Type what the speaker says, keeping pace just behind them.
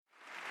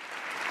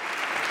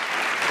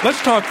Let's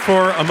talk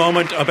for a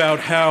moment about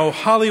how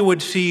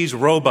Hollywood sees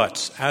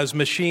robots as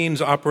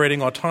machines operating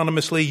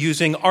autonomously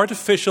using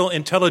artificial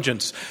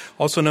intelligence,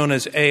 also known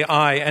as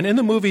AI. And in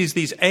the movies,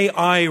 these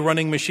AI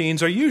running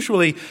machines are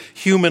usually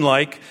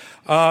human-like,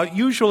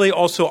 usually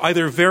also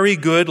either very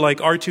good, like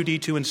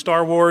R2-D2 in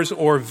Star Wars,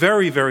 or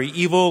very, very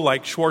evil,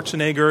 like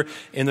Schwarzenegger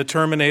in The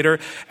Terminator.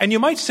 And you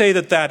might say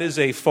that that is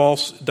a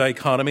false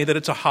dichotomy, that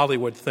it's a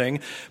Hollywood thing.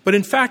 But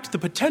in fact, the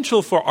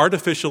potential for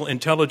artificial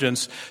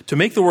intelligence to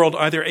make the world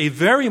either a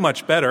very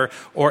much better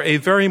or a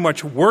very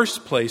much worse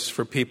place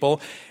for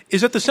people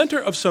is at the center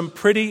of some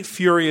pretty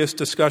furious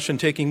discussion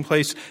taking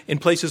place in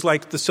places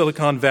like the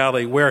Silicon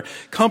Valley, where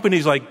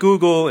companies like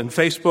Google and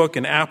Facebook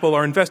and Apple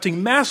are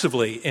investing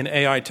massively in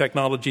AI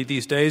technology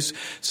these days,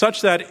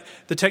 such that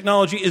the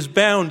technology is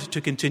bound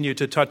to continue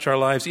to touch our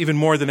lives even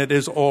more than it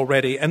is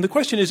already. And the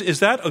question is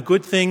that a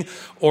good thing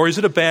or is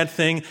it a bad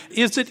thing?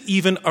 Is it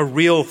even a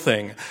real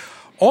thing?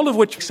 All of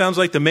which sounds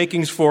like the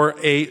makings for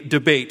a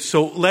debate.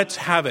 So let's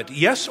have it.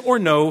 Yes or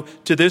no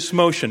to this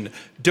motion.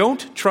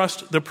 Don't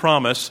trust the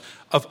promise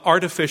of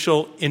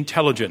artificial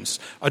intelligence.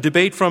 A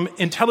debate from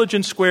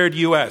Intelligence Squared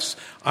US.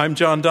 I'm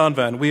John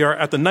Donvan. We are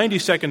at the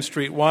 92nd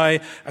Street Y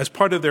as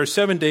part of their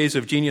 7 Days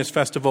of Genius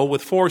Festival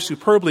with 4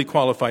 superbly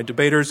qualified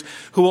debaters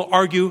who will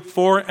argue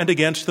for and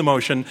against the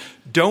motion,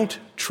 don't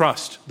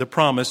trust the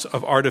promise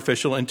of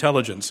artificial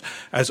intelligence.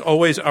 As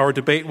always, our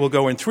debate will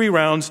go in 3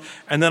 rounds,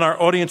 and then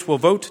our audience will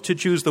vote to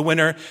choose the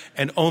winner,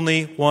 and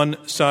only one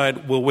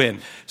side will win.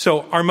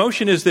 So our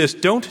motion is this: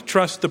 don't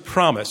trust the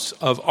promise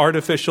of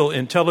artificial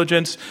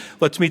intelligence.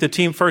 Let's meet the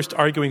team first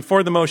arguing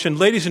for the motion.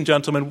 Ladies and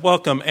gentlemen,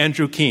 welcome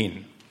Andrew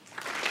Keen.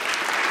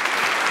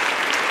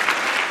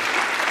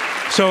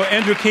 So,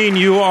 Andrew Keen,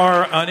 you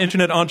are an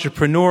internet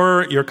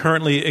entrepreneur. You're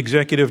currently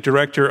executive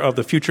director of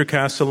the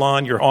Futurecast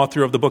Salon. You're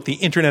author of the book, The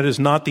Internet is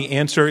Not the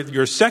Answer.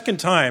 Your second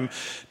time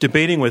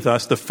debating with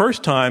us. The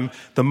first time,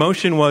 the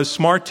motion was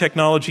smart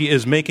technology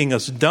is making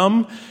us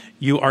dumb.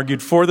 You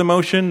argued for the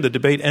motion. The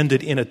debate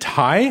ended in a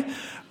tie.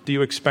 Do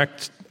you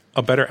expect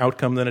a better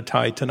outcome than a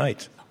tie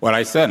tonight? Well,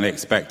 I certainly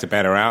expect a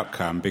better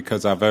outcome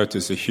because our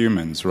voters are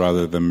humans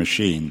rather than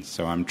machines.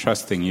 So I'm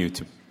trusting you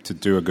to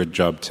do a good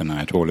job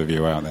tonight, all of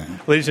you out there.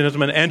 Ladies and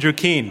gentlemen, Andrew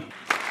Keen.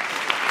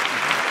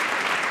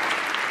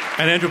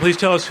 And Andrew, please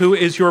tell us, who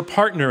is your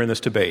partner in this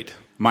debate?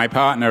 My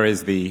partner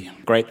is the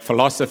great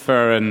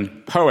philosopher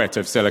and poet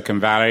of Silicon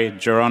Valley,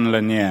 Jaron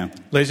Lanier.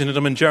 Ladies and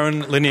gentlemen,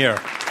 Jaron Lanier.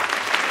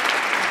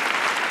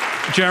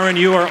 Jaron,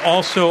 you are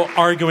also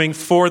arguing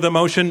for the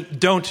motion,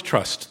 don't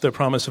trust the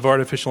promise of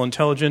artificial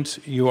intelligence.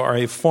 You are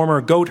a former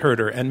goat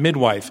herder and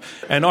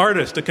midwife, an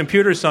artist, a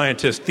computer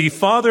scientist, the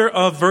father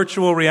of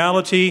virtual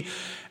reality,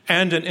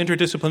 and an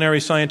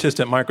interdisciplinary scientist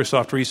at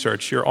Microsoft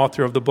Research. You're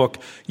author of the book,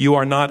 You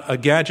Are Not a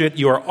Gadget.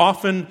 You are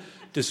often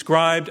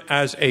described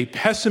as a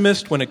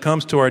pessimist when it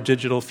comes to our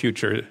digital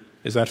future.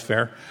 Is that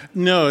fair?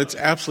 No, it's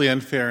absolutely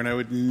unfair, and I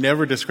would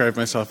never describe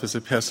myself as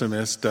a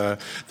pessimist. The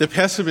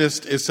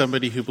pessimist is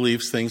somebody who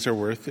believes things are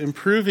worth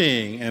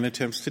improving and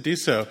attempts to do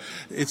so.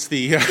 It's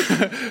the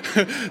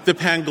the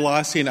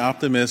Panglossian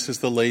optimist is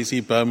the lazy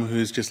bum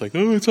who's just like,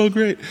 oh, it's all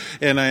great.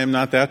 And I am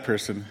not that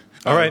person.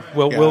 All right.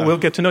 Well, yeah. we'll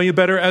get to know you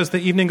better as the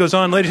evening goes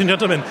on. Ladies and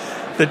gentlemen,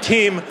 the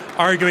team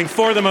arguing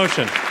for the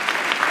motion.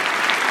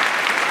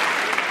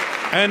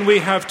 And we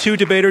have 2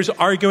 debaters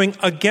arguing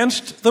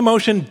against the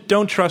motion.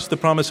 Don't trust the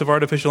promise of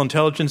artificial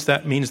intelligence.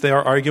 That means they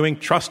are arguing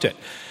trust it.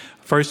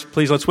 First,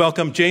 please, let's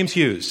welcome James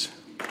Hughes.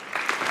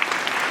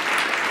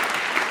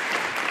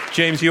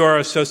 James, you are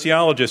a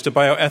sociologist, a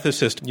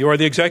bioethicist. You are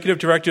the executive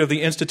director of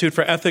the Institute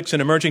for Ethics and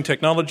Emerging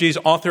Technologies,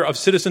 author of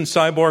Citizen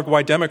Cyborg,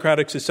 Why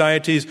Democratic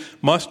Societies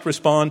Must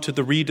Respond to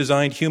the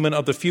Redesigned Human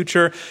of the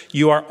Future.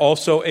 You are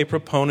also a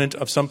proponent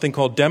of something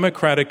called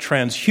democratic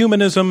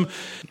transhumanism,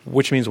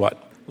 which means what?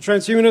 Well,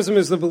 transhumanism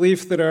is the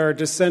belief that our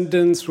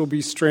descendants will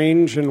be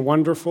strange and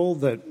wonderful,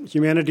 that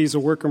humanity is a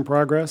work in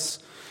progress,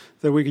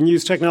 that we can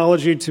use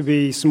technology to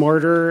be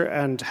smarter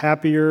and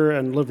happier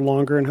and live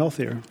longer and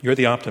healthier. You're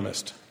the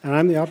optimist. And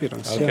I'm the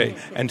optimist. Okay. Yeah.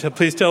 And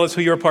please tell us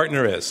who your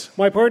partner is.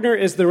 My partner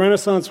is the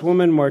Renaissance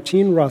woman,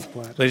 Martine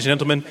Rothblatt. Ladies and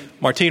gentlemen,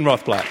 Martine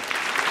Rothblatt.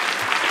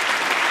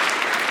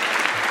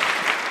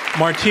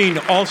 Martine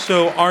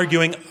also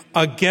arguing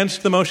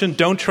against the motion,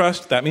 don't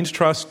trust, that means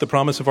trust, the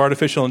promise of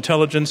artificial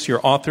intelligence. You're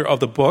author of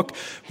the book,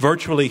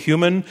 Virtually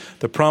Human,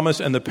 The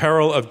Promise and the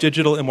Peril of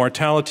Digital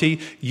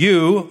Immortality.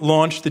 You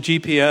launched the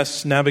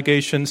GPS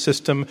navigation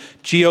system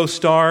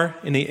GeoStar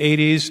in the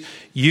 80s.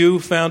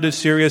 You founded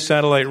Sirius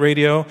Satellite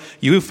Radio.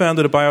 You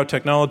founded a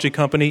biotechnology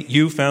company.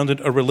 You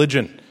founded a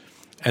religion.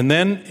 And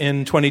then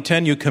in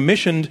 2010, you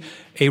commissioned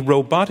a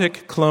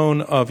robotic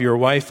clone of your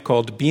wife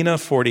called Bina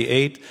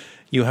 48.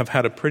 You have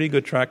had a pretty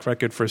good track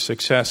record for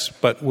success,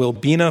 but will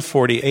Bina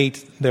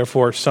 48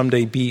 therefore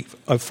someday be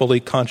a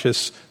fully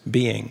conscious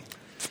being?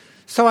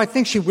 So I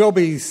think she will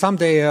be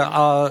someday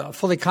a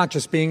fully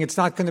conscious being. It's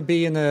not going to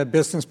be in a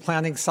business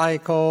planning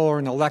cycle or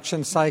an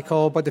election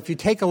cycle. But if you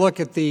take a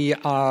look at the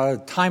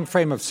time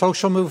frame of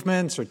social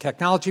movements or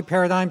technology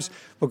paradigms,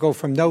 we'll go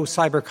from no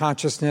cyber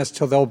consciousness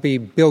till there'll be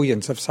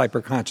billions of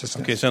cyber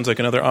consciousness. Okay, sounds like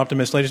another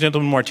optimist. Ladies and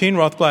gentlemen, Martine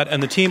Rothblatt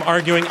and the team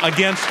arguing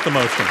against the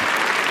motion.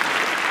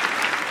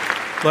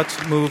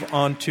 Let's move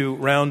on to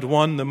round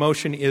one. The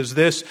motion is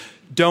this: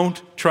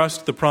 don't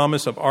trust the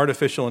promise of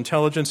artificial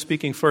intelligence.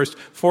 Speaking first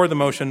for the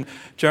motion,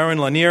 Jaron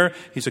Lanier.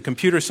 He's a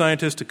computer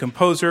scientist, a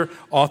composer,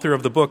 author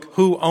of the book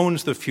Who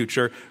Owns the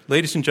Future?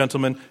 Ladies and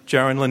gentlemen,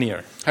 Jaron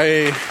Lanier.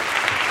 Hey.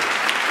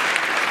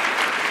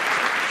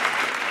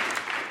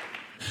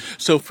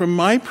 So from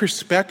my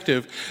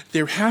perspective,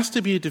 there has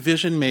to be a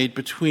division made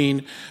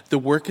between the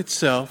work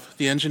itself,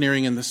 the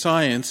engineering and the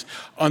science,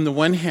 on the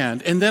one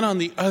hand, and then on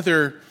the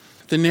other,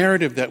 the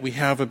narrative that we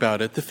have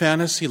about it, the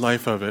fantasy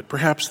life of it,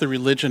 perhaps the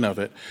religion of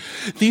it.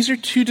 These are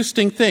two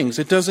distinct things.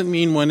 It doesn't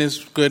mean one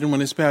is good and one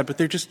is bad, but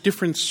they're just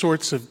different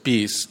sorts of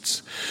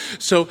beasts.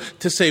 So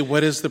to say,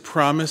 what is the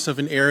promise of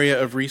an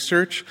area of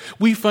research?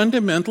 We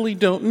fundamentally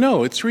don't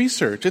know. It's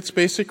research. It's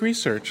basic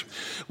research.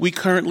 We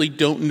currently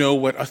don't know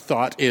what a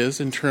thought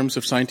is in terms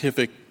of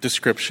scientific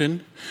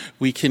description.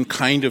 We can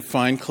kind of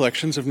find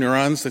collections of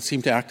neurons that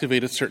seem to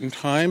activate at certain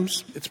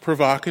times. It's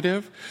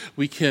provocative.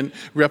 We can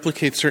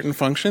replicate certain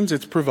functions.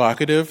 It's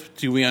provocative.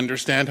 Do we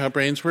understand how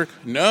brains work?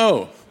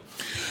 No.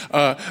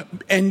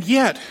 And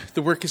yet,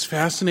 the work is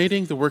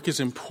fascinating. The work is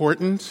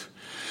important.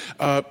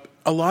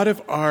 A lot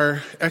of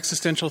our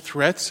existential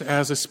threats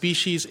as a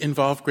species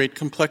involve great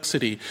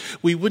complexity.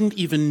 We wouldn't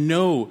even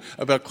know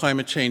about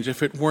climate change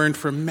if it weren't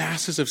for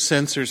masses of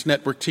sensors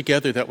networked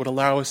together that would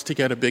allow us to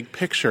get a big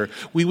picture.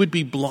 We would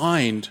be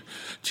blind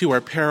to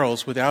our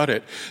perils without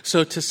it.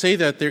 So to say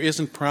that there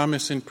isn't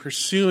promise in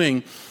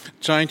pursuing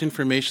giant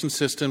information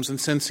systems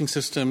and sensing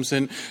systems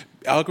and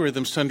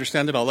algorithms to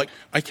understand it all, like,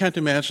 I can't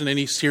imagine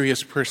any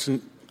serious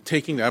person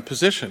taking that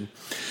position.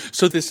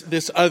 So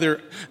this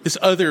other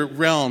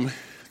realm,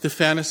 the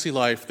fantasy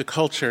life, the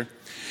culture.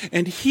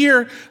 And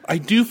here, I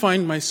do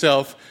find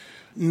myself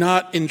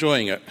not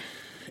enjoying it.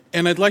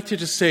 And I'd like to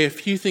just say a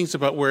few things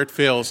about where it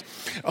fails.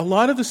 A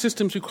lot of the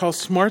systems we call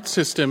smart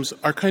systems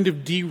are kind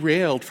of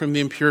derailed from the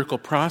empirical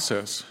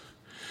process.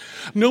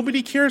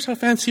 Nobody cares how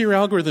fancy your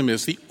algorithm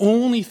is. The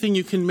only thing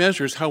you can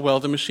measure is how well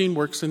the machine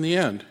works in the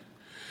end.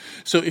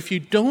 So if you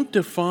don't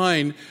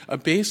define a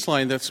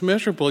baseline that's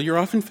measurable, you're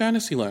off in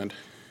fantasy land.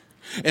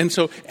 And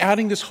so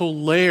adding this whole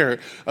layer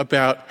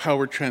about how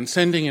we're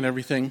transcending and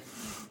everything,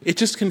 it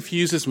just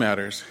confuses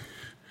matters.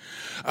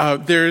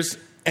 There's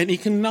an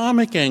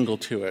economic angle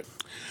to it.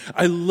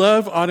 I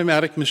love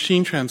automatic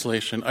machine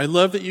translation. I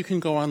love that you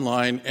can go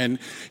online and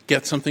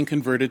get something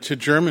converted to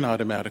German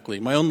automatically.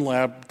 My own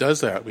lab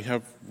does that. We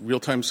have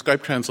real-time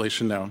Skype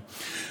translation now.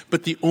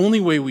 But the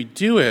only way we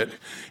do it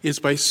is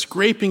by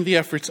scraping the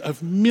efforts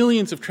of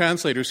millions of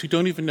translators who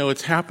don't even know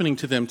it's happening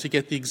to them to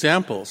get the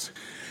examples.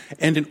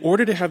 And in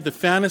order to have the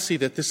fantasy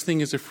that this thing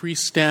is a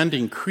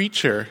freestanding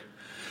creature,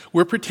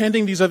 we're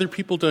pretending these other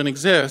people don't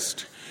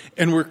exist,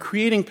 and we're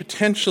creating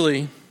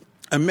potentially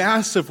a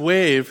massive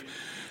wave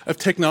of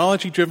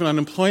technology-driven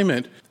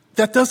unemployment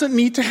that doesn't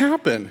need to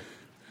happen.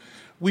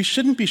 We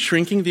shouldn't be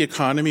shrinking the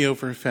economy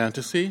over a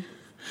fantasy.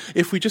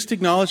 If we just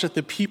acknowledge that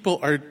the people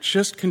are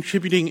just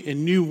contributing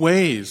in new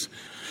ways.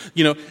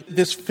 You know,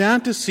 this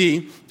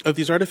fantasy of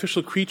these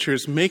artificial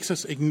creatures makes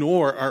us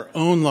ignore our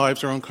own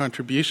lives, our own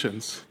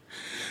contributions.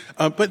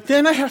 But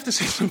then I have to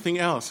say something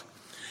else.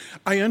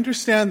 I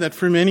understand that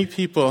for many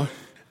people,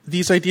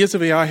 these ideas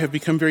of AI have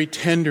become very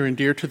tender and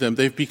dear to them.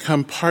 They've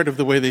become part of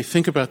the way they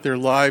think about their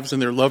lives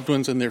and their loved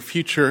ones and their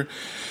future.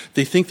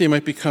 They think they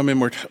might become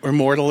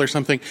immortal or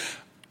something.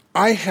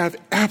 I have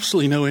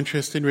absolutely no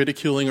interest in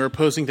ridiculing or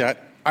opposing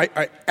that.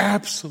 I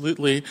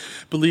absolutely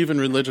believe in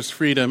religious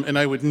freedom, and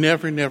I would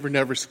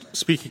never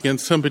speak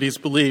against somebody's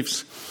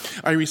beliefs.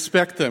 I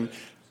respect them.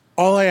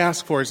 All I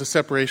ask for is a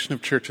separation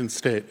of church and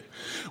state.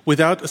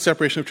 Without a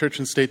separation of church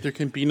and state, there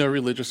can be no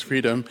religious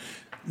freedom.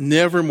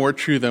 Never more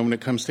true than when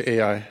it comes to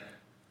AI.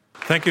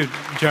 Thank you,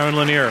 Jaron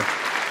Lanier.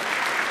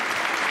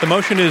 The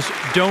motion is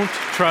don't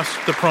trust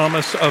the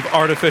promise of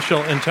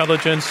artificial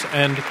intelligence.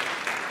 And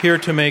here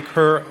to make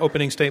her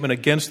opening statement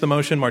against the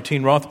motion,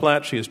 Martine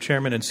Rothblatt. She is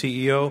chairman and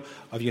CEO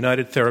of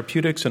United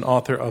Therapeutics and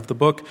author of the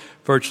book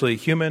Virtually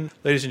Human.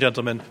 Ladies and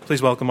gentlemen,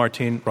 please welcome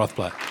Martine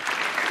Rothblatt.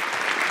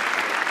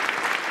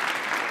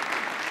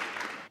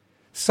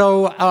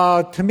 So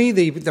to me,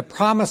 the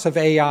promise of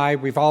AI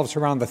revolves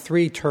around the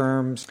three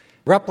terms: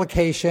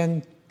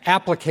 replication,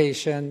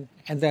 application,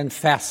 and then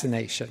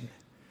fascination.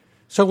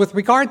 So with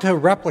regard to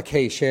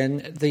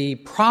replication, the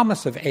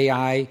promise of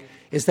AI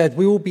is that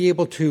we will be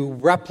able to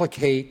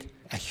replicate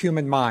a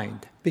human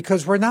mind,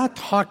 because we're not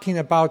talking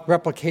about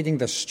replicating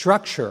the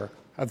structure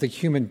of the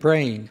human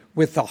brain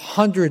with the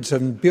hundreds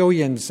of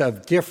billions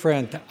of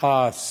different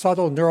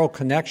subtle neural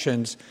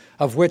connections,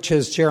 of which,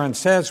 as Jaron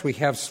says, we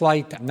have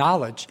slight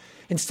knowledge.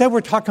 Instead,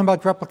 we're talking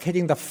about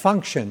replicating the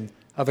function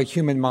of a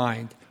human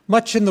mind,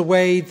 much in the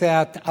way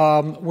that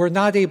we're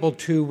not able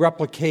to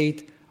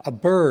replicate a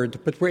bird,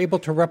 but we're able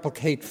to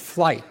replicate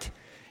flight.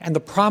 And the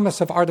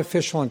promise of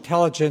artificial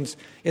intelligence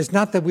is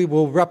not that we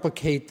will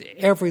replicate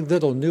every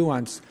little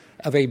nuance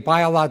of a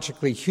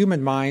biologically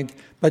human mind,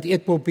 but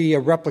it will be a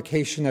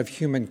replication of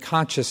human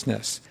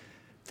consciousness.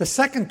 The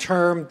second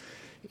term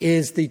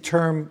is the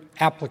term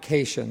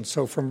application.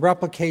 So from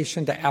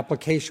replication to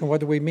application, what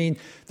do we mean?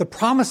 The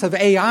promise of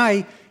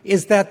AI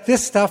is that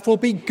this stuff will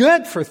be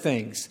good for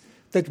things,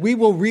 that we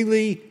will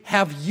really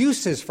have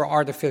uses for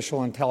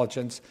artificial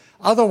intelligence.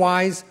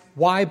 Otherwise,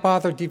 why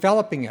bother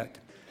developing it?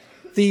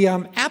 The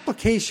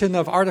application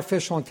of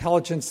artificial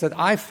intelligence that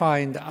I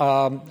find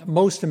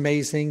most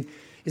amazing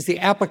is the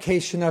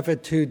application of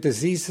it to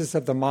diseases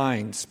of the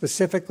mind,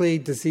 specifically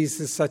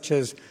diseases such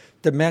as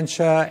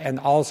dementia and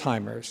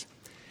Alzheimer's.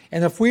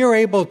 And if we are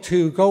able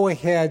to go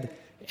ahead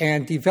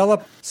and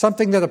develop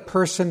something that a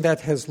person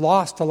that has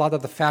lost a lot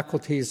of the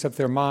faculties of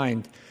their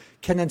mind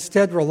can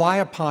instead rely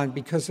upon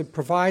because it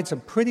provides a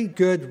pretty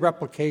good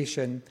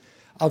replication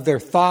of their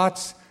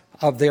thoughts,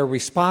 of their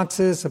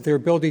responses, of their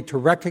ability to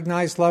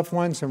recognize loved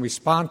ones and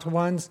respond to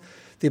ones,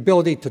 the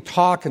ability to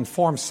talk and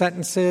form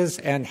sentences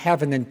and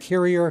have an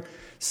interior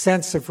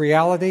sense of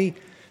reality.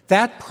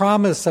 That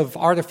promise of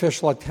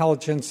artificial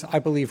intelligence, I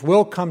believe,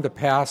 will come to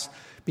pass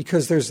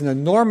because there's an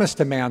enormous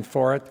demand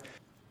for it.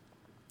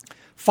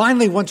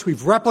 Finally, once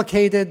we've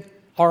replicated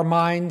our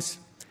minds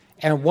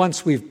and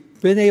once we've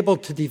been able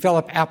to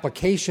develop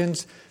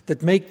applications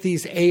that make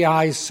these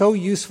AIs so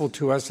useful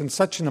to us and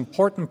such an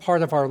important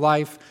part of our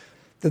life,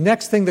 the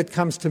next thing that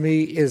comes to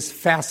me is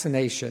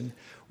fascination.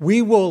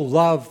 We will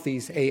love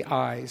these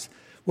AIs.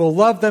 We'll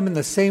love them in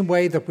the same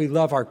way that we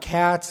love our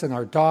cats and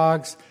our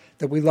dogs,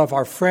 that we love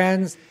our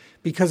friends,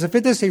 because if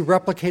it is a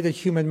replicated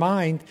human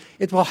mind,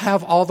 it will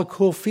have all the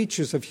cool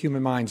features of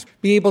human minds.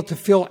 Be able to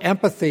feel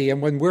empathy,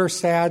 and when we're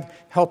sad,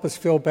 help us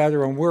feel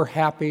better, and we're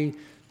happy,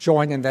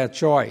 join in that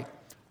joy.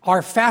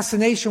 Our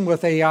fascination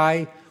with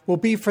AI will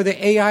be for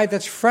the AI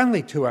that's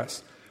friendly to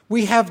us.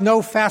 We have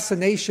no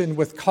fascination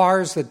with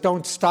cars that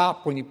don't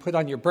stop when you put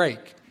on your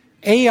brake.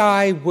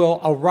 AI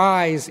will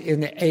arise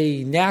in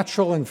a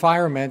natural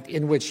environment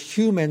in which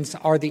humans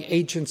are the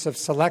agents of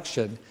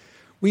selection.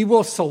 We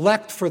will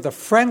select for the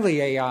friendly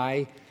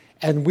AI,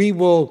 and we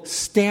will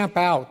stamp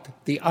out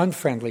the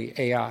unfriendly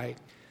AI.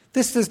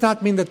 This does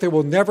not mean that there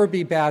will never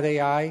be bad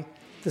AI.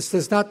 This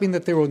does not mean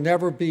that there will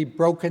never be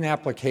broken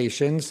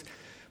applications.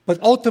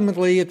 But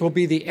ultimately, it will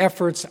be the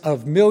efforts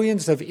of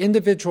millions of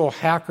individual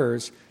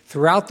hackers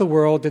throughout the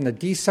world in a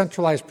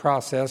decentralized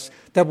process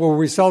that will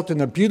result in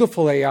a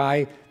beautiful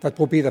AI that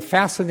will be the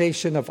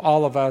fascination of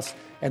all of us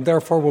and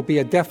therefore will be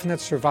a definite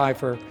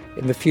survivor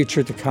in the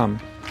future to come.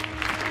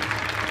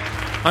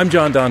 I'm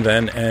John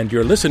Donvan, and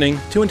you're listening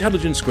to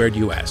Intelligence Squared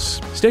US.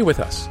 Stay with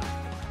us.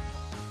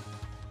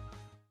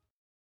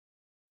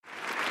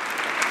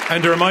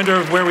 And a reminder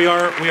of where we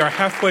are. We are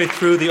halfway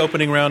through the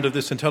opening round of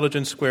this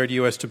Intelligence Squared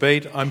US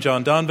debate. I'm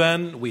John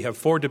Donvan. We have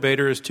 4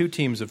 debaters, 2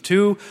 teams of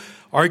 2,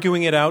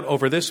 arguing it out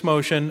over this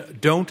motion,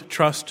 don't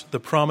trust the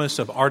promise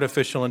of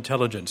artificial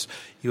intelligence.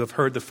 You have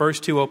heard the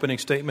first 2 opening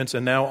statements,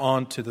 and now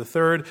on to the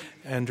third.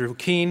 Andrew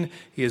Keen,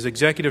 he is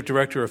Executive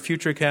Director of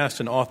Futurecast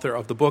and author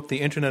of the book,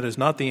 The Internet is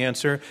Not the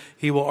Answer.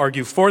 He will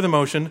argue for the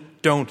motion,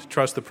 don't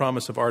trust the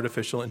promise of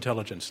artificial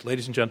intelligence.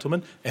 Ladies and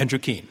gentlemen, Andrew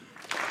Keen.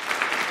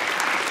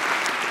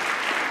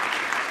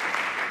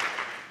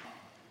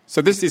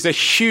 So this is a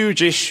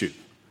huge issue.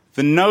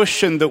 The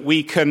notion that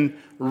we can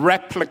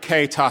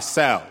replicate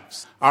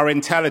ourselves, our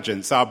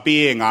intelligence, our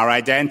being, our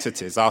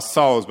identities, our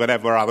souls,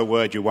 whatever other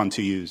word you want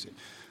to use.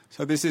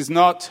 So this is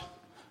not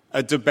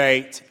a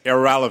debate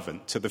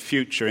irrelevant to the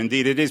future.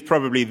 Indeed, it is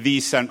probably the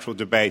central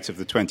debate of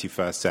the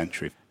 21st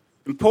century.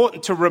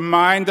 Important to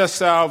remind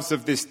ourselves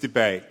of this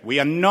debate. We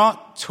are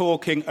not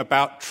talking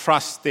about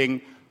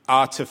trusting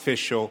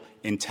artificial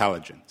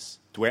intelligence.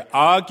 We're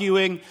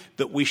arguing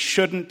that we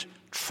shouldn't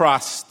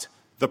trust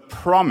the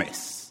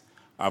promise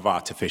of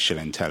artificial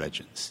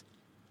intelligence.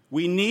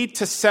 We need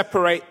to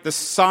separate the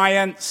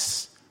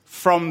science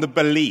from the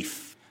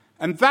belief.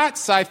 And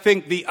that's, I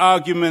think, the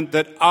argument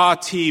that our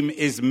team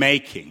is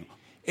making,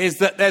 is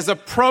that there's a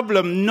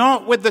problem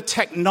not with the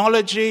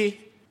technology,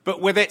 but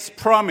with its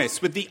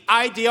promise, with the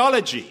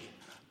ideology.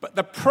 But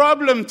the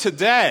problem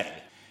today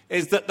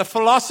is that the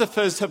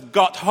philosophers have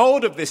got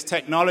hold of this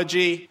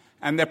technology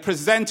and they're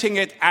presenting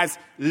it as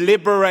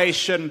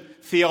liberation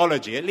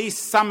theology. At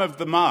least some of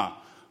them are.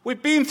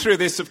 We've been through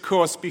this, of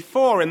course,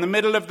 before, in the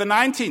middle of the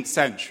 19th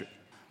century.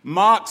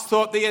 Marx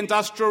thought the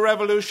Industrial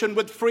Revolution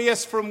would free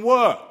us from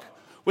work,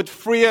 would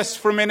free us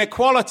from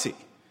inequality.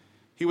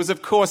 He was,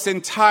 of course,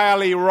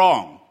 entirely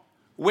wrong.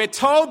 We're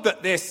told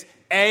that this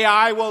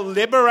AI will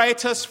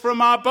liberate us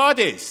from our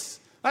bodies.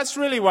 That's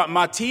really what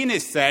Martine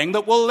is saying,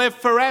 that we'll live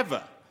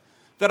forever,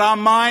 that our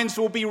minds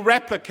will be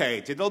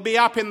replicated, they'll be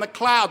up in the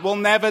cloud, we'll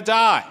never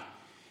die.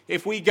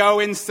 If we go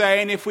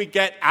insane, if we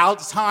get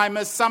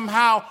Alzheimer's,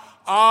 somehow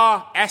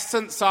our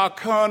essence, our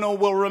kernel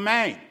will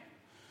remain.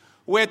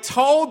 We're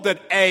told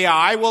that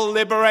AI will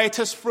liberate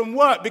us from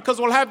work because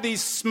we'll have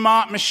these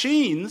smart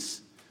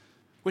machines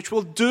which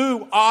will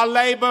do our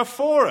labor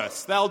for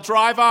us. They'll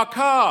drive our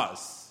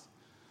cars.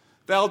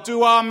 They'll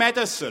do our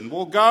medicine.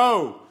 We'll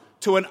go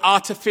to an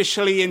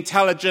artificially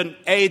intelligent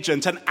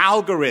agent, an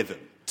algorithm,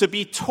 to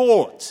be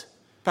taught.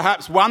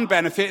 Perhaps one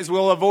benefit is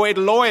we'll avoid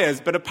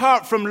lawyers. But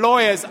apart from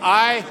lawyers,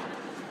 I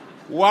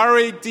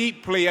worry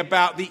deeply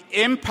about the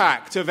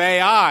impact of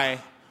AI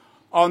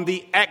on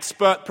the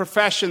expert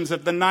professions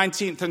of the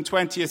 19th and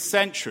 20th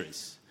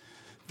centuries,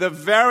 the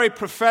very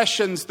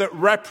professions that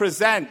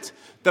represent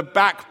the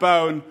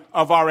backbone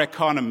of our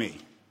economy.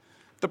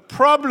 The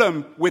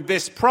problem with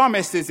this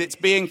promise is it's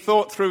being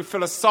thought through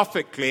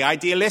philosophically,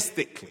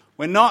 idealistically.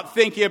 We're not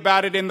thinking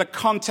about it in the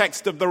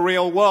context of the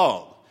real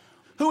world.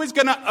 Who is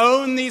going to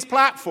own these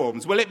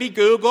platforms? Will it be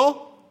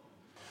Google?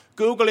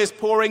 Google is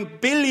pouring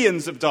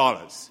billions of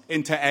dollars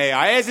into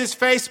AI, as is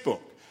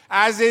Facebook,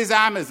 as is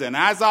Amazon,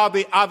 as are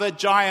the other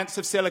giants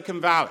of Silicon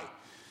Valley.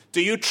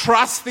 Do you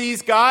trust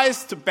these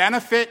guys to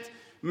benefit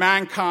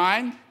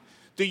mankind?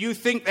 Do you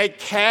think they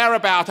care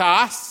about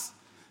us?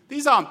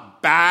 These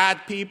aren't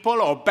bad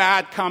people or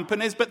bad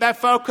companies, but they're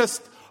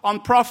focused on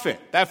profit.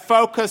 They're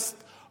focused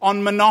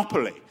on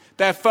monopoly.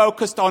 They're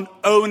focused on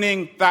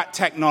owning that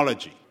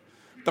technology.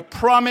 The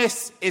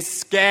promise is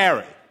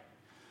scary.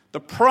 The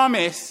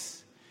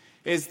promise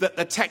is that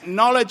the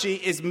technology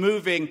is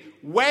moving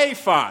way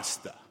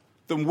faster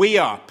than we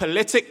are,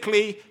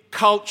 politically,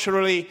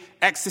 culturally,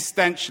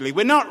 existentially.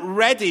 We're not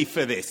ready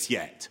for this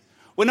yet.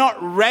 We're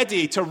not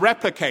ready to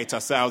replicate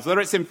ourselves,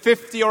 whether it's in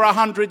 50 or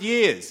 100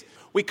 years.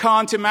 We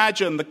can't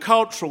imagine the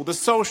cultural, the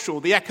social,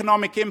 the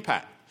economic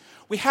impact.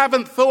 We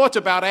haven't thought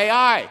about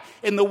AI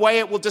in the way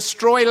it will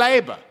destroy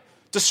labor,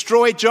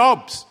 destroy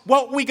jobs.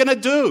 What are we going to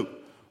do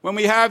when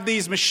we have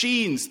these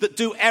machines that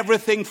do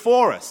everything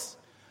for us?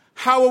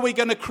 How are we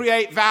going to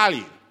create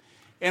value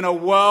in a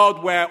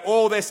world where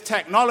all this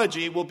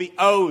technology will be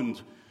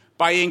owned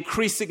by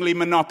increasingly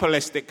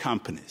monopolistic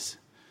companies?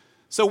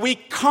 So we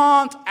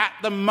can't, at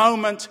the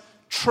moment,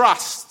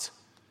 trust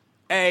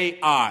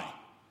AI.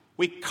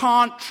 We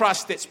can't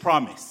trust its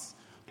promise.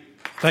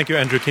 Thank you,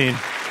 Andrew Keen.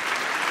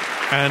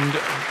 And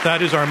that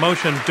is our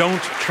motion,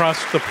 don't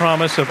trust the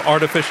promise of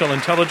artificial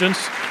intelligence.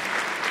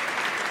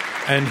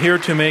 And here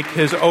to make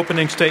his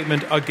opening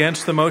statement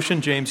against the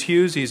motion, James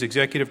Hughes. He's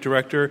Executive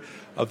Director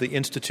of the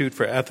Institute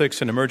for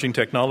Ethics and Emerging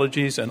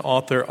Technologies and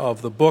author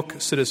of the book,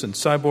 Citizen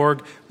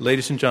Cyborg.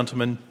 Ladies and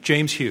gentlemen,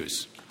 James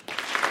Hughes.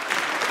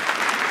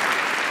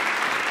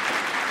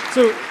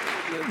 So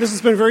this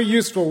has been very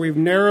useful. We've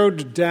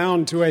narrowed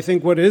down to, I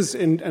think, what is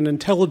an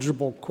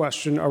intelligible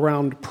question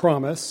around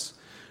promise.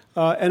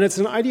 And it's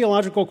an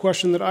ideological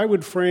question that I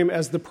would frame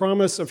as the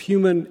promise of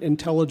human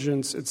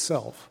intelligence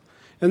itself.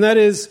 And that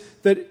is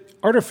that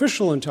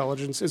artificial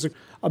intelligence is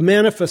a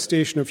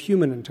manifestation of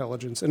human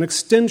intelligence, an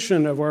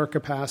extension of our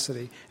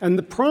capacity. And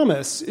the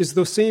promise is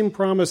the same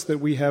promise that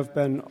we have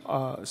been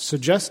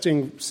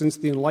suggesting since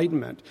the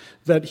Enlightenment,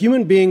 that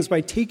human beings, by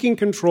taking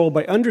control,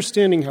 by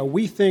understanding how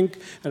we think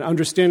and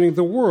understanding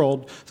the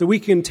world, that we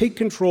can take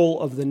control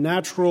of the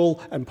natural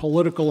and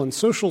political and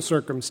social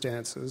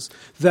circumstances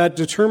that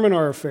determine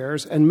our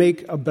affairs and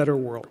make a better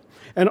world.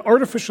 And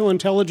artificial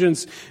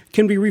intelligence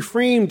can be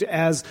reframed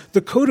as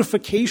the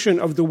codification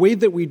of the way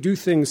that we do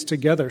things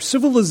together.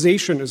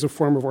 Civilization is a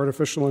form of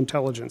artificial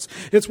intelligence.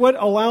 It's what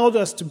allowed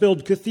us to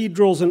build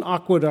cathedrals and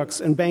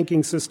aqueducts and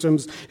banking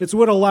systems. It's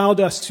what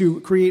allowed us to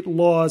create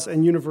laws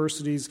and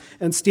universities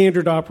and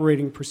standard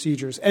operating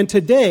procedures. And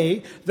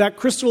today, that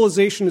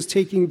crystallization is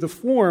taking the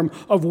form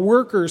of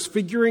workers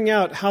figuring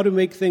out how to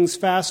make things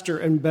faster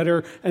and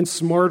better and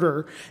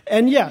smarter.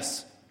 And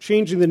yes,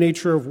 changing the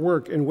nature of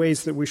work in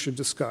ways that we should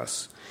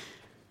discuss.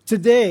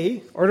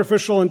 Today,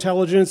 artificial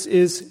intelligence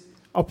is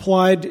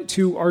applied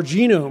to our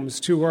genomes,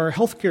 to our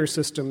healthcare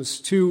systems,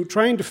 to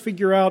trying to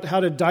figure out how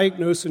to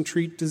diagnose and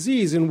treat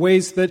disease in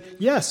ways that,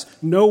 yes,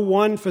 no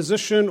one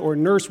physician or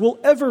nurse will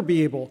ever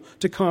be able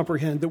to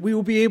comprehend, that we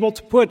will be able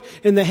to put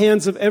in the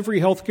hands of every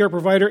healthcare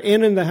provider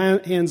and in the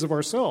hands of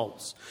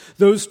ourselves.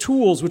 Those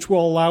tools which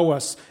will allow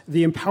us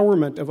the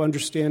empowerment of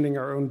understanding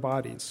our own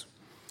bodies.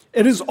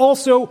 It is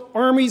also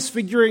armies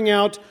figuring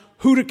out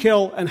who to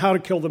kill and how to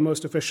kill them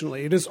most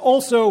efficiently. It is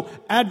also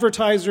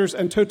advertisers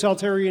and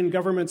totalitarian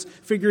governments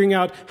figuring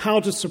out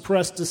how to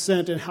suppress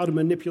dissent and how to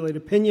manipulate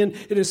opinion.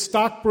 It is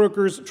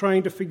stockbrokers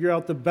trying to figure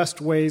out the best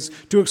ways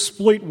to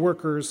exploit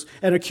workers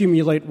and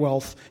accumulate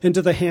wealth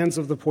into the hands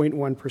of the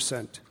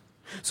 0.1%.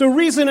 So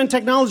reason and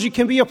technology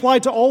can be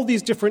applied to all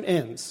these different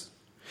ends.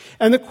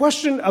 And the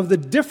question of the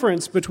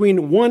difference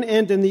between one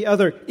end and the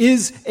other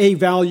is a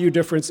value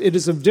difference. It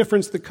is a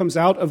difference that comes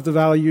out of the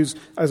values,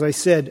 as I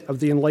said, of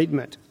the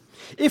Enlightenment.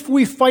 If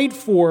we fight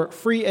for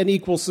free and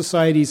equal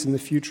societies in the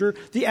future,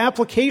 the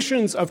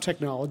applications of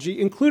technology,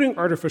 including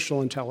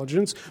artificial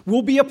intelligence,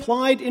 will be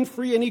applied in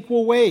free and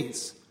equal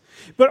ways.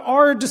 But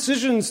our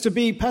decisions to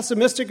be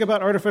pessimistic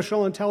about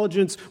artificial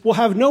intelligence will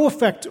have no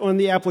effect on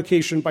the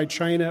application by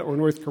China or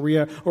North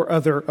Korea or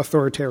other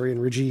authoritarian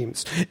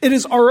regimes. It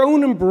is our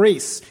own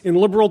embrace in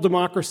liberal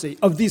democracy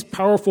of these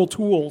powerful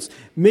tools,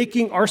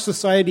 making our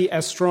society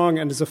as strong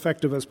and as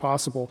effective as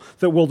possible,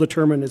 that will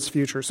determine its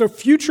future. So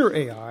future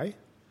AI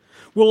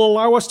will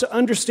allow us to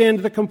understand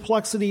the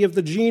complexity of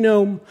the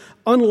genome,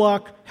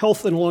 unlock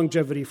health and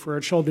longevity for our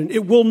children.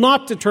 It will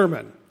not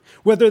determine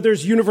whether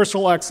there's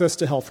universal access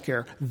to health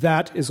care.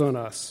 That is on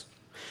us.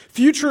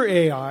 Future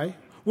AI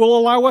will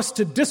allow us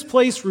to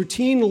displace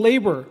routine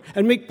labor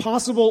and make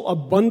possible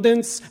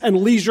abundance and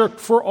leisure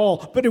for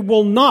all. But it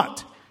will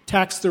not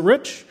tax the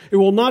rich. It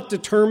will not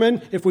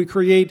determine if we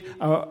create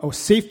a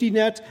safety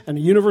net and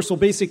a universal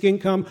basic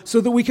income so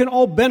that we can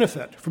all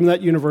benefit from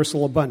that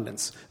universal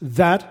abundance.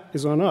 That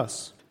is on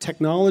us.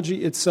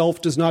 Technology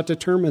itself does not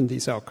determine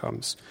these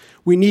outcomes.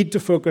 We need to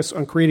focus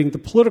on creating the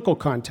political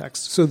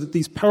context so that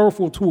these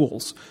powerful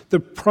tools, the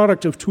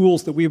product of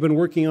tools that we've been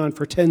working on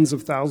for tens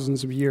of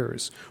thousands of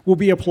years, will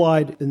be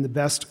applied in the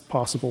best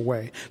possible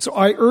way. So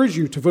I urge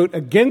you to vote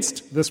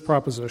against this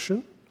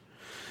proposition,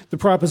 the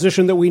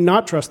proposition that we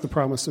not trust the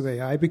promise of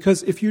AI,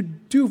 because if you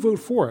do vote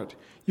for it,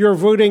 you're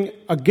voting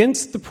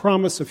against the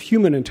promise of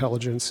human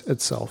intelligence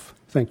itself.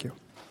 Thank you.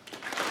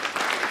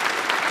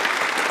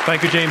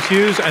 Thank you, James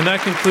Hughes. And that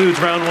concludes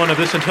round one of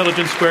this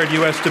Intelligence Squared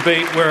U.S.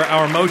 debate, where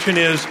our motion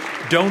is,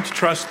 don't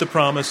trust the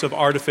promise of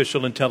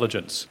artificial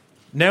intelligence.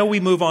 Now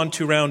we move on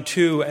to round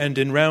two, and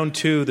in round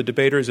two, the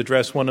debaters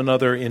address one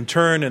another in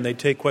turn, and they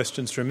take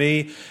questions from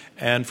me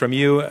and from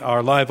you,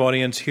 our live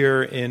audience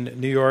here in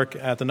New York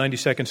at the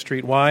 92nd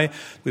Street Y.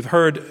 We've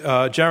heard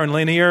Jaron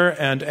Lanier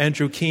and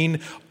Andrew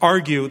Keen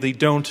argue the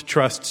don't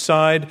trust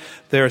side.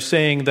 They're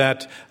saying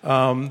that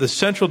the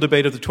central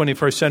debate of the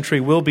 21st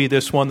century will be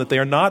this one, that they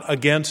are not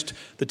against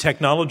the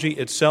technology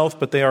itself,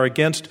 but they are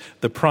against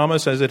the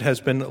promise as it has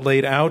been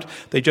laid out.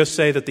 They just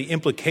say that the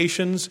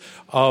implications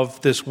of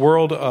this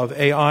world of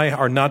AI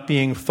are not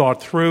being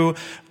thought through,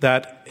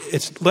 that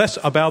it's less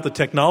about the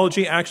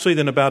technology, actually,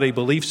 than about a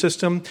belief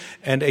system,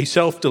 and a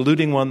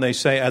self-deluding one, they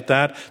say, at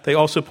that. They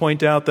also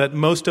point out that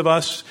most of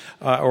us,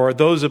 or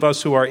those of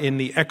us who are in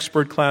the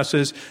expert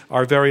classes,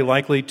 are very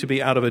likely to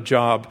be out of a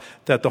job,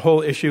 that the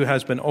whole issue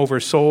has been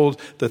oversold,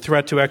 the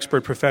threat to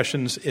expert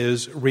professions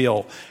is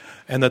real,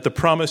 and that the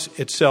promise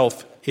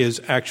itself is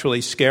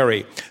actually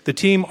scary. The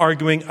team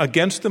arguing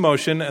against the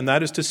motion, and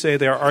that is to say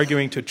they are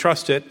arguing to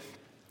trust it,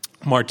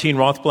 Martine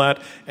Rothblatt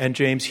and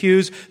James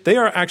Hughes, they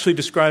are actually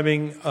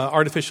describing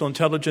artificial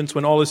intelligence,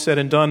 when all is said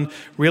and done,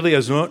 really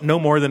as no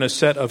more than a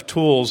set of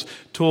tools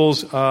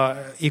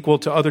equal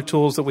to other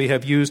tools that we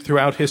have used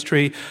throughout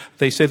history.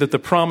 They say that the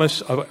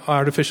promise of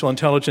artificial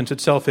intelligence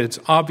itself, it's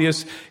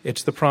obvious.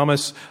 It's the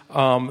promise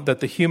that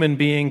the human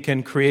being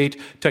can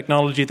create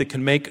technology that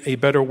can make a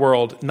better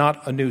world,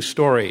 not a new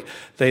story.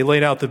 They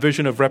laid out the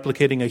vision of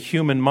replicating a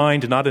human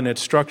mind, not in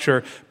its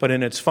structure, but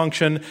in its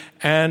function.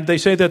 And they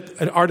say that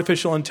an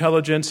artificial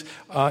intelligence,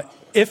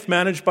 if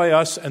managed by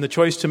us, and the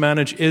choice to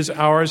manage is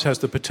ours, has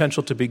the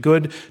potential to be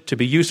good, to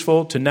be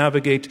useful, to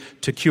navigate,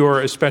 to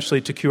cure,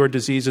 especially to cure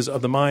diseases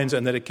of the minds,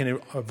 and that it can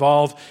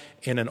evolve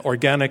in an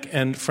organic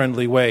and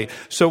friendly way.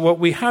 So what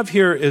we have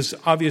here is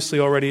obviously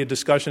already a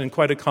discussion, and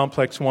quite a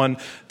complex one,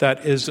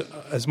 that is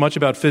as much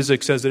about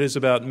physics as it is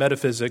about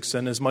metaphysics,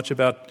 and as much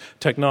about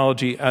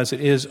technology as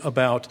it is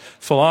about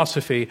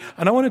philosophy.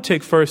 And I want to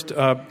take first to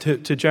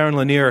Jaron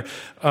Lanier.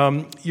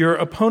 Your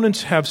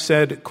opponents have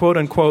said, quote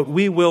unquote,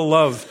 we will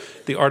love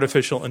the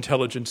artificial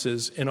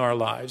intelligences in our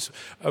lives.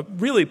 A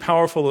really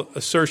powerful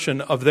assertion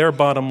of their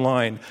bottom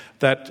line,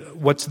 that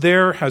what's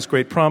there has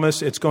great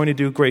promise, it's going to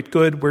do great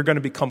good, we're going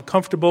to become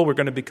comfortable, we're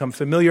going to become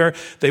familiar,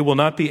 they will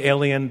not be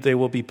alien, they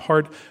will be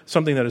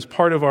something that is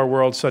part of our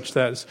world, such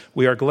that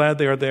we are glad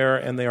they are there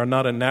and they are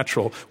not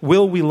unnatural.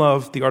 Will we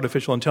love the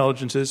artificial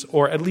intelligences,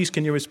 or at least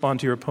can you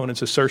respond to your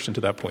opponent's assertion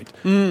to that point?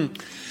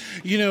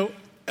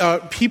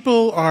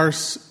 People are...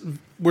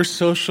 We're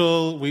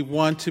social, we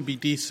want to be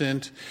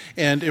decent,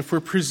 and if we're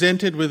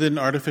presented with an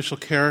artificial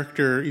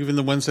character, even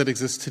the ones that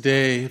exist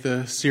today,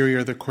 the Siri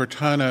or the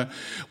Cortana,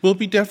 we'll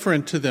be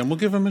deferent to them. We'll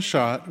give them a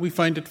shot. We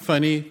find it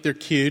funny, they're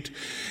cute.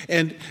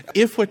 And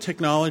if what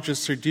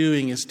technologists are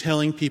doing is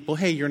telling people,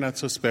 hey, you're not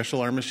so special,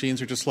 our machines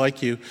are just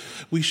like you,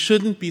 we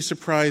shouldn't be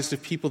surprised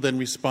if people then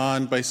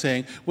respond by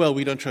saying, well,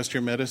 we don't trust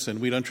your medicine,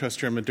 we don't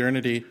trust your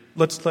modernity.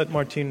 Let's let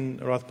Martine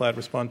Rothblatt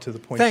respond to the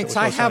point. Thanks.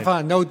 I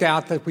have no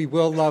doubt that we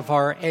will love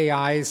our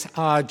AIs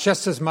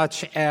just as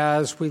much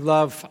as we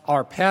love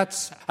our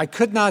pets. I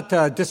could not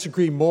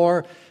disagree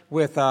more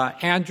with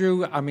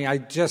Andrew. I mean, I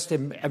just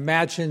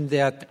imagine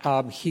that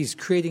he's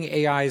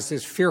creating AIs,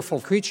 this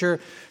fearful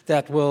creature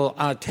that will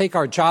take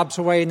our jobs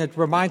away. And it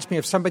reminds me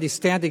of somebody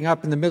standing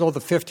up in the middle of the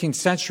 15th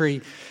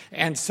century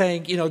and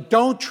saying,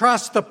 don't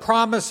trust the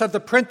promise of the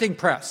printing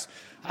press.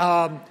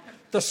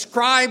 The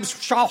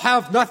scribes shall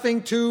have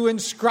nothing to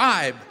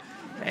inscribe.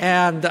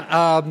 And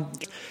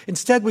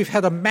Instead, we've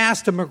had a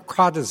mass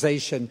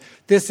democratization.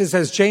 This is,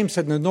 as James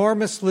said, an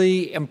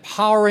enormously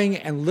empowering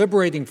and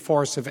liberating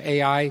force of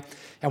AI.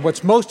 And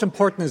what's most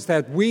important is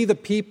that we, the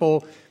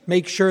people,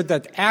 make sure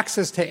that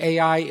access to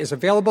AI is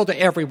available to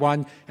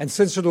everyone. And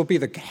since it will be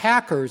the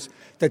hackers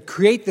that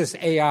create this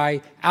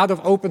AI out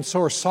of open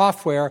source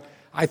software,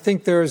 I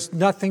think there's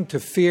nothing to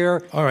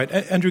fear. All right.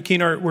 Andrew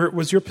Keener,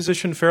 was your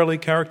position fairly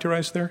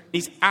characterized there?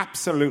 He's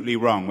absolutely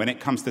wrong when it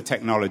comes to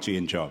technology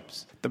and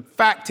jobs. The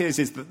fact is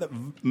that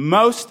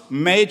most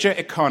major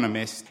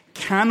economists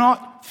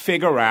cannot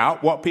figure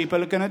out what people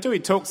are going to do. He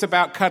talks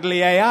about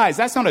cuddly AIs.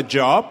 That's not a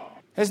job.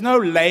 There's no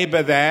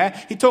labor there.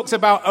 He talks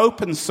about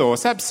open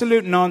source.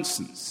 Absolute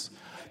nonsense.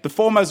 The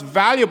four most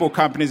valuable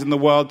companies in the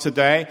world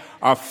today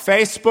are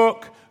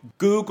Facebook,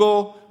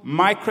 Google,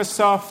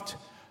 Microsoft,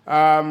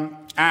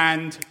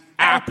 and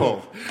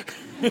Apple.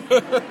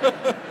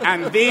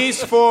 And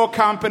these four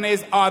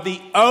companies are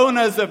the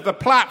owners of the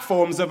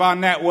platforms of our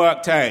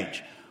networked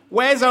age.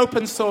 Where's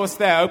open source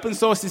there? Open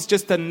source is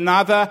just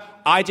another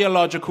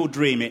ideological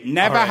dream. It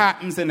never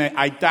happens, and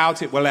I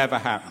doubt it will ever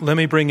happen. Let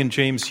me bring in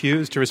James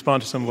Hughes to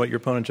respond to some of what your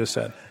opponent just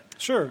said.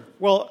 Sure.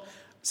 Well,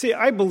 see,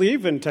 I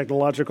believe in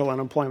technological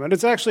unemployment.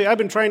 It's actually, I've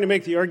been trying to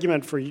make the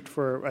argument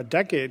for a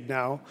decade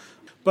now.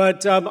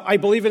 But I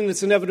believe in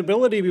its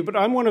inevitability, but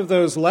I'm one of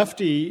those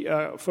lefty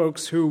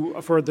folks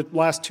who, for the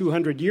last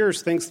 200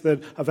 years, thinks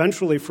that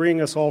eventually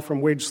freeing us all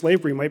from wage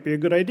slavery might be a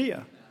good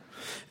idea.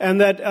 And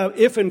that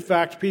if, in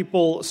fact,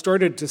 people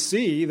started to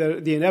see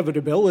the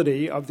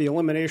inevitability of the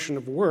elimination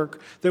of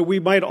work, that we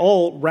might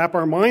all wrap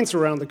our minds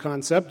around the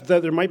concept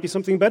that there might be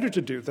something better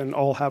to do than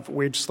all have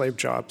wage slave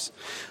jobs.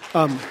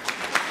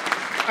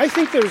 I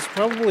think there's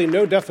probably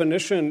no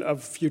definition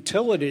of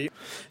futility,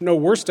 no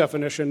worse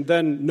definition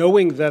than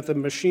knowing that the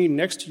machine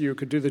next to you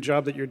could do the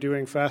job that you're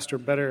doing faster,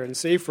 better, and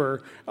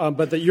safer,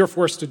 but that you're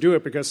forced to do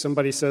it because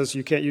somebody says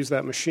you can't use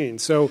that machine.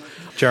 So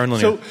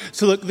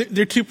look,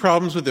 there are two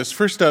problems with this.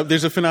 First up,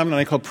 there's a phenomenon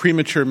I call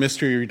premature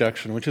mystery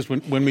reduction, which is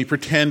when we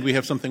pretend we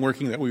have something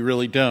working that we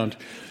really don't.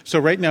 So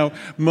right now,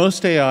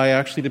 most AI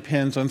actually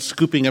depends on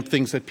scooping up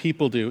things that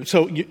people do.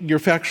 So you're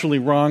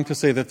factually wrong to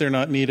say that they're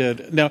not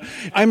needed. Now,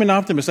 I'm an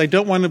optimist. I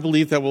don't want to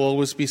believe that we'll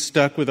always be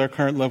stuck with our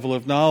current level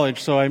of knowledge.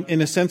 So in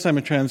a sense, I'm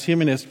a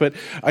transhumanist, but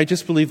I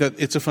just believe that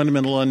it's a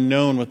fundamental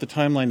unknown what the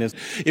timeline is.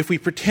 If we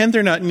pretend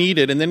they're not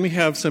needed, and then we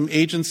have some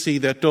agency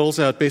that doles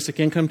out basic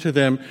income to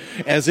them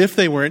as if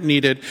they weren't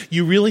needed,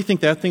 you really think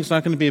that thing's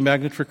not going to be a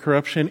magnet for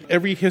corruption?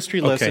 Every history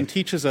lesson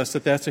teaches us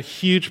that that's a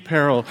huge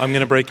peril. I'm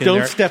going to break in there.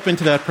 Don't step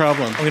into that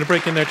problem. I'm going to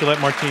break in there to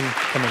let Martine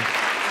come in.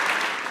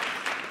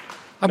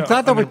 I'm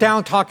glad that we're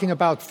down talking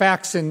about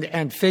facts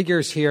and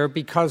figures here,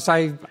 because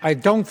I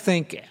don't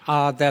think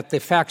that the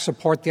facts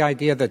support the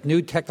idea that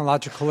new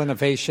technological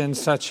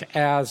innovations such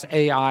as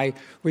AI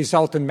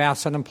result in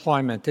mass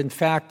unemployment. In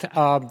fact,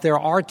 there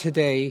are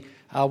today,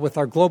 with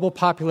our global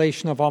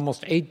population of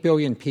almost 8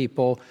 billion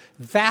people,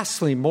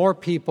 vastly more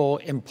people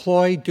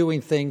employed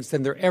doing things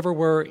than there ever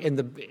were in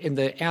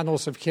the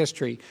annals of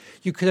history.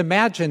 You could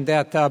imagine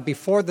that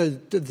before the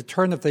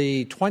turn of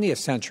the 20th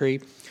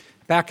century,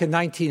 back in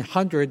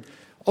 1900,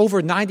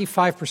 over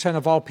 95%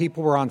 of all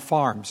people were on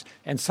farms.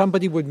 And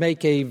somebody would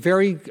make a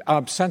very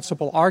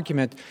sensible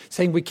argument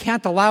saying we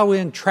can't allow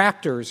in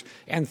tractors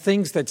and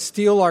things that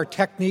steal our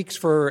techniques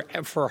for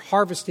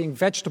harvesting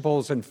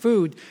vegetables and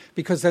food,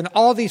 because then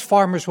all these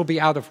farmers will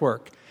be out of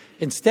work.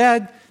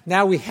 Instead,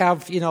 now we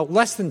have,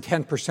 less than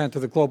 10%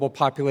 of the global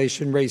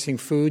population raising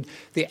food.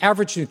 The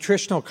average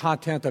nutritional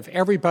content of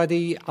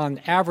everybody on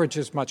average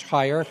is much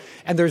higher.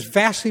 And there's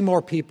vastly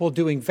more people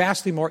doing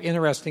vastly more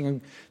interesting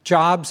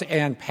jobs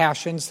and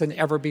passions than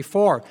ever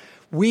before.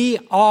 We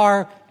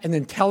are an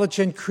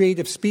intelligent,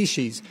 creative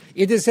species.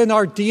 It is in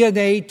our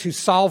DNA to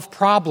solve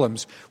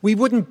problems. We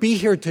wouldn't be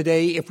here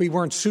today if we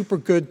weren't super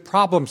good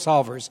problem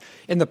solvers.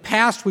 In the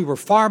past, we were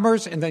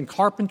farmers and then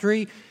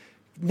carpentry.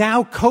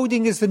 Now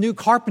coding is the new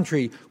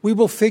carpentry. We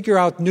will figure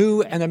out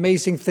new and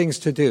amazing things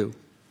to do.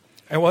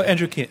 Well,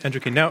 Andrew Keen,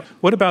 now,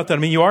 what about that? I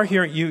mean, you are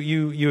here,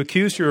 you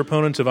accuse your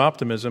opponents of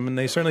optimism, and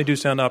they certainly do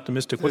sound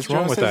optimistic. What's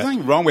wrong with that? There's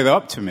nothing wrong with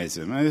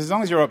optimism. As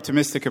long as you're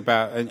optimistic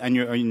about and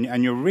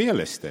you're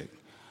realistic.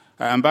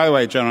 And by the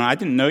way, John, I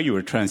didn't know you were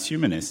a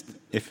transhumanist.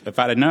 If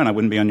I'd have known, I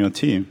wouldn't be on your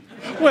team.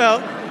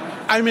 Well,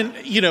 I mean,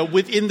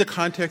 within the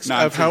context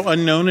of how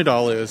unknown it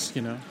all is,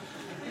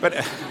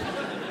 But...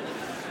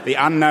 the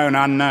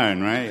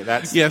unknown, right?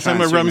 That's yes,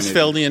 I'm a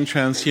Rumsfeldian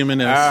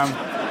transhumanist.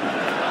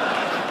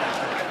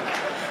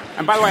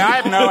 And by the way, I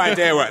have no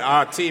idea what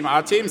our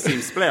team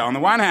seems split. On the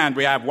one hand,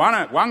 we have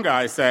one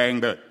guy saying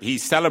that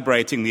he's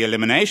celebrating the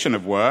elimination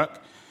of work,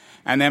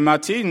 and then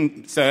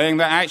Martine saying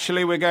that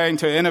actually we're going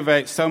to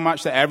innovate so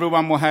much that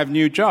everyone will have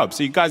new jobs.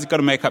 So you guys have got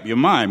to make up your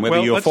mind whether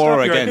you're for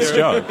or against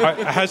jobs.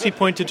 Has he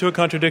pointed to a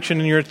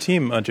contradiction in your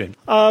team, James?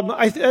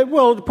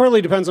 Well, it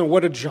partly depends on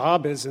what a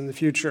job is in the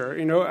future.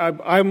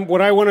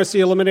 What I want to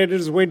see eliminated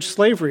is wage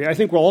slavery. I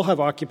think we'll all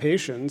have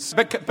occupations.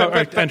 But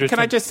can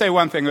I just say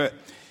one thing?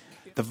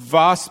 The The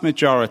vast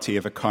majority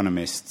of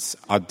economists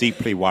are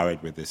deeply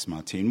worried with this,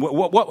 Martine.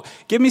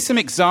 Give me some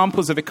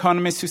examples of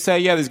economists who say,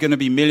 yeah, there's going to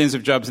be millions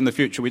of jobs in the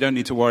future. We don't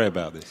need to worry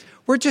about this.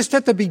 We're just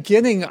at the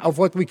beginning of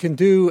what we can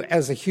do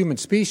as a human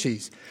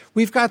species.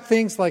 We've got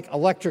things like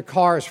electric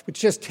cars, which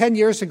just 10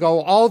 years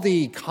ago, all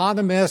the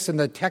economists and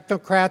the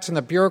technocrats and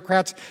the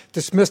bureaucrats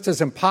dismissed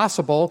as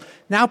impossible.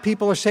 Now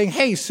people are saying,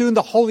 hey, soon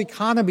the whole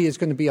economy is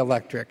going to be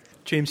electric.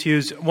 James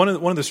Hughes, one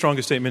of the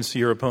strongest statements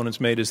your opponents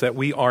made is that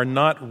we are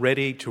not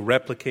ready to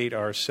replicate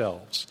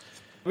ourselves.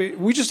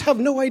 We just have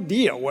no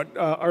idea what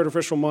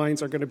artificial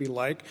minds are going to be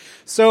like.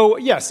 So,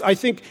 yes, I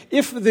think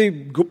if the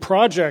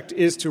project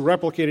is to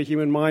replicate a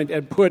human mind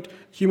and put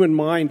human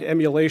mind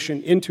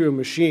emulation into a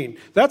machine,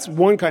 that's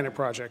one kind of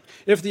project.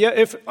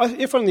 If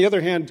on the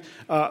other hand,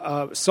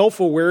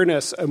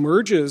 self-awareness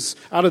emerges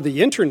out of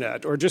the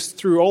internet or just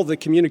through all the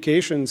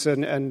communications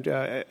and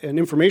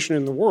information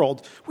in the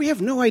world, we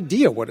have no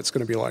idea what it's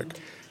going to be like.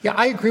 Yeah,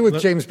 I agree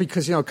with James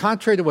because,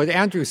 contrary to what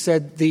Andrew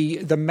said,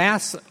 the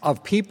mass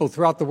of people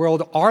throughout the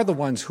world are the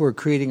ones who are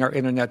creating our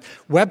internet.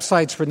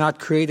 Websites were not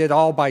created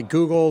all by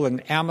Google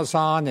and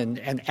Amazon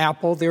and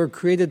Apple. They were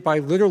created by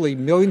literally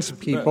millions of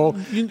people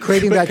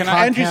creating that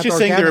content Andrew's just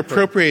saying they're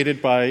appropriated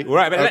by...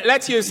 Right, but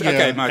let's use...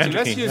 Okay, Martin,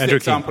 let's use the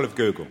example of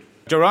Google.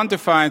 Jaron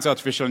defines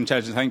artificial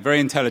intelligence, I think, very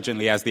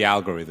intelligently as the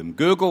algorithm.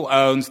 Google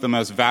owns the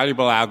most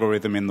valuable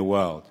algorithm in the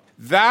world.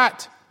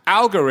 That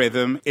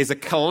algorithm is a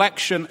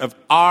collection of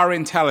our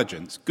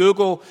intelligence.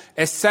 Google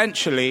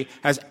essentially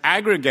has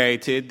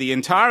aggregated the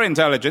entire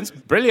intelligence.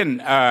 Brilliant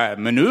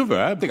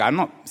maneuver. I'm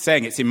not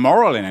saying it's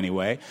immoral in any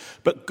way,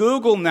 but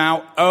Google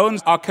now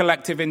owns our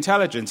collective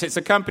intelligence. It's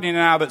a company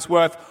now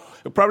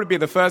it'll probably be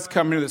the first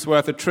company that's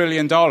worth $1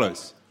 trillion.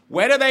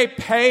 Where do they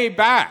pay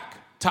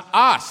back to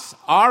us,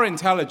 our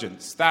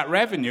intelligence, that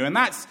revenue? And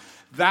that's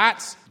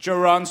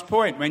Jaron's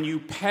point. When you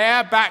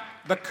pare back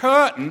the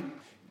curtain,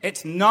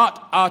 it's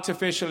not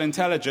artificial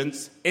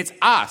intelligence, it's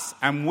us,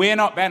 and we're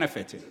not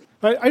benefiting.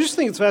 I just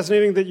think it's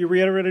fascinating that you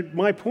reiterated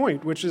my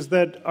point, which is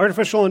that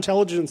artificial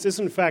intelligence is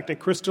in fact a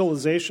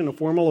crystallization, a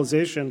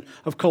formalization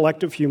of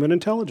collective human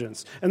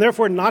intelligence. And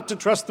therefore not to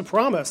trust the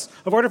promise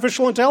of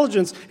artificial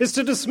intelligence is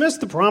to dismiss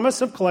the promise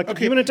of collective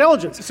human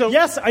intelligence. So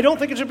yes, I don't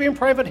think it should be in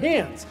private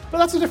hands, but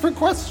that's a different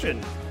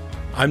question.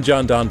 I'm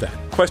John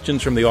Donvan.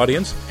 Questions from the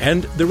audience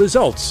and the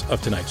results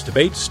of tonight's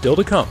debate still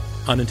to come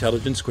on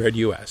Intelligence Squared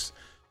US.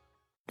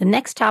 The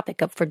next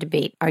topic up for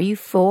debate, are you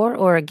for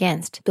or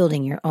against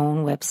building your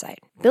own website?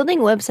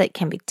 Building a website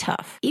can be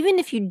tough. Even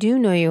if you do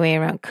know your way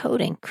around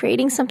coding,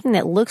 creating something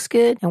that looks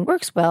good and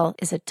works well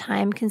is a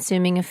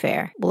time-consuming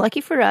affair. But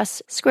lucky for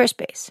us,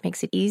 Squarespace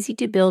makes it easy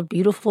to build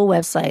beautiful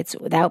websites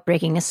without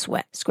breaking a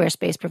sweat.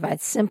 Squarespace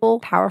provides simple,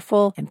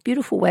 powerful, and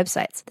beautiful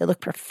websites that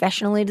look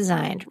professionally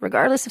designed,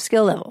 regardless of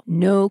skill level.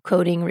 No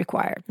coding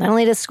required. Not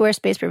only does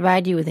Squarespace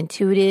provide you with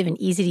intuitive and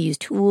easy-to-use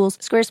tools,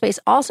 Squarespace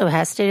also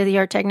has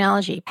state-of-the-art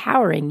technology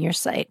powering your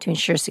site to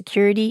ensure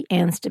security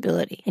and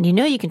stability. And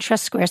you can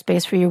trust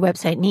Squarespace for your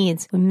website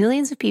needs when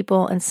millions of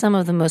people and some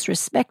of the most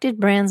respected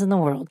brands in the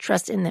world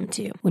trust in them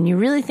too. When you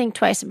really think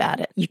twice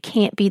about it, you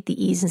can't beat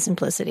the ease and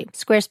simplicity.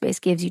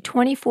 Squarespace gives you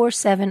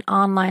 24/7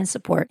 online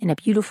support and a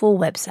beautiful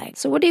website.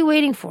 So what are you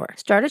waiting for?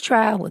 Start a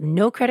trial with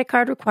no credit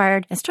card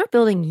required and start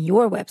building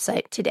your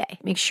website today.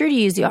 Make sure to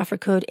use the offer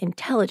code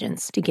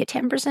INTELLIGENCE to get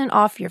 10%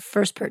 off your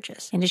first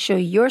purchase and to show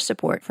your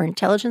support for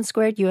Intelligence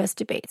Squared US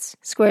debates.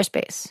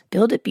 Squarespace.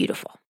 Build it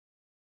beautiful.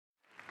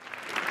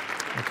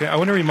 Okay, I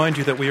want to remind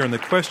you that we are in the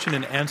question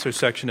and answer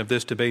section of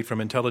this debate from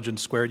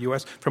Intelligence Squared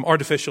US, from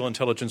Artificial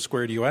Intelligence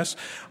Squared US.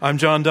 I'm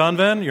John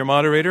Donvan, your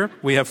moderator.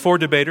 We have 4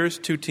 debaters,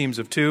 2 teams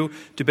of 2,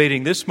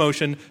 debating this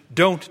motion,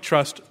 don't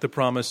trust the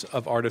promise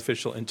of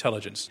artificial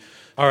intelligence.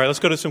 All right, let's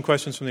go to some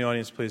questions from the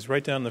audience, please.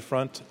 Right down the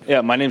front.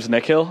 Yeah, my name's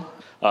Nikhil.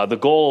 The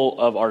goal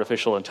of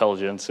artificial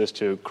intelligence is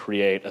to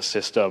create a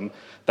system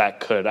that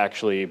could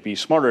actually be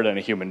smarter than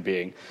a human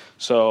being.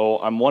 So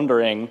I'm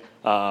wondering,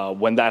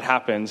 when that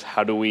happens,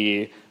 how do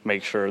we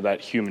make sure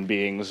that human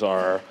beings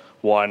are,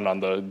 1,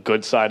 on the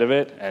good side of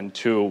it, and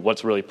 2,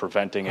 what's really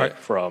preventing it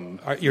from...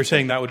 You're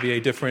saying that would be a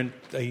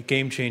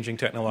game-changing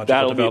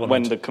technological development? That'll be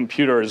when the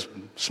computer is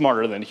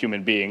smarter than a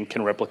human being,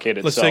 can replicate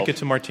itself. Let's take it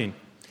to Martine.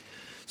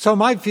 So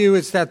my view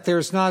is that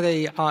there's not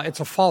it's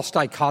a false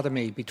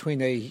dichotomy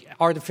between a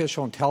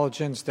artificial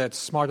intelligence that's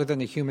smarter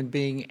than a human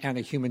being and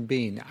a human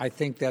being. I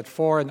think that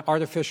for an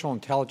artificial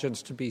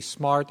intelligence to be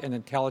smart and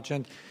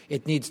intelligent,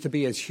 it needs to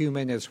be as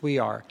human as we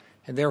are.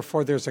 And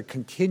therefore, there's a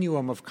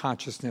continuum of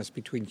consciousness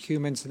between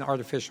humans and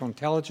artificial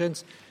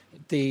intelligence.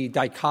 The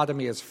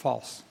dichotomy is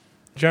false.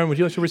 Jaron, would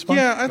you like to respond?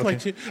 Yeah, I'd like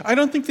to. I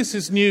don't think this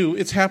is new.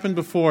 It's happened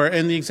before.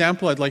 And the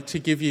example I'd like to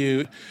give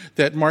you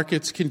that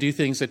markets can do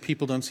things that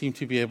people don't seem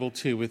to be able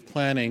to with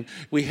planning.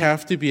 We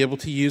have to be able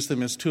to use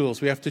them as tools.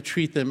 We have to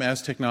treat them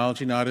as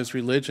technology, not as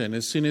religion.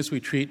 As soon as we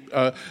treat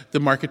the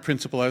market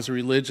principle as a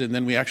religion,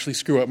 then we actually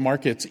screw up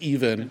markets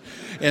even.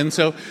 And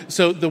so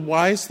the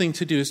wise thing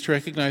to do is to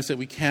recognize that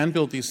we can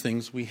build these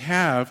things. We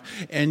have,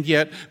 and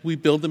yet we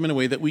build them in a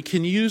way that we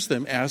can use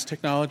them as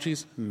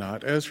technologies,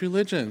 not as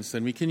religions.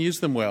 Then we can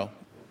use them well.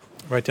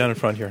 Right down in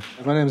front here.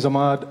 My name is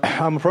Ahmad.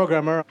 I'm a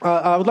programmer.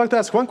 I would like to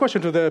ask one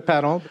question to the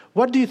panel.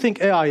 What do you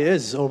think AI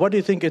is, or what do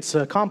you think it's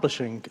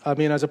accomplishing? I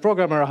mean, as a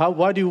programmer,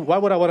 why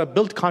would I want to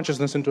build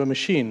consciousness into a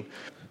machine?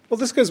 Well,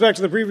 this goes back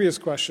to the previous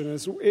question.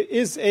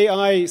 Is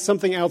AI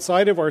something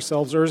outside of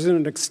ourselves, or is it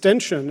an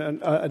extension,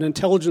 an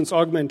intelligence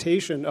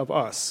augmentation of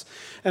us?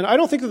 And I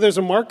don't think that there's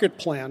a market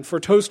plan for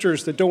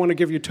toasters that don't want to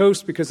give you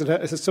toast because it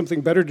has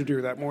something better to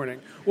do that morning,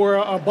 or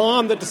a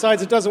bomb that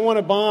decides it doesn't want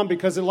to bomb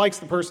because it likes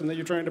the person that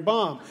you're trying to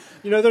bomb.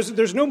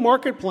 There's no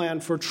market plan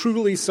for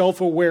truly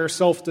self-aware,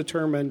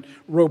 self-determined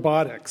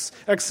robotics,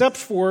 except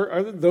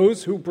for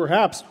those who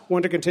perhaps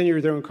want to continue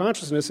their own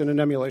consciousness in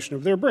an emulation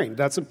of their brain.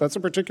 That's a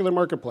particular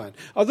market plan.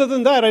 Other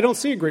than that, I don't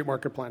see a great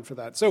market plan for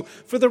that. So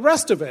for the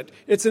rest of it,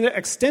 it's an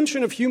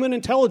extension of human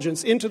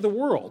intelligence into the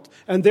world,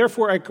 and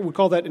therefore I would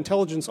call that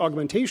intelligence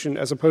augmentation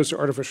as opposed to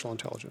artificial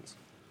intelligence.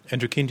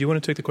 Andrew Keen, do you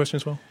want to take the question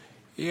as well?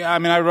 Yeah, I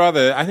mean,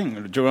 I think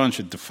Jaron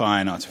should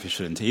define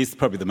artificial intelligence. He's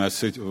probably the most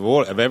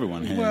suitable of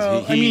everyone here.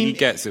 Well, he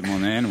gets it more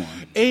than anyone.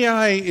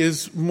 AI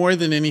is more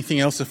than anything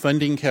else a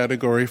funding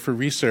category for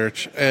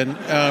research. And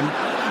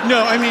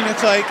no, I mean,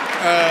 it's like,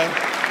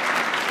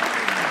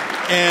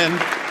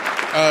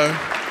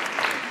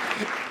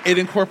 it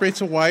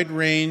incorporates a wide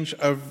range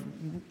of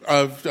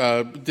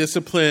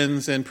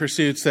disciplines and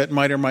pursuits that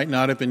might or might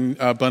not have been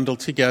bundled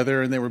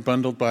together, and they were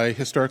bundled by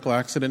historical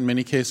accident in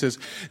many cases.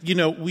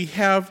 We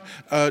have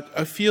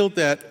a field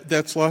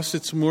that's lost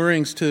its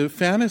moorings to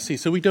fantasy,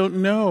 so we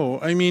don't know.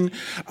 I mean,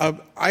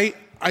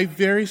 I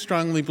very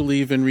strongly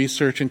believe in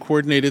research and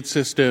coordinated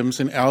systems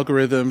and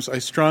algorithms. I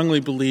strongly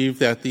believe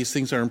that these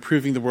things are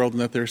improving the world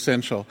and that they're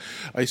essential.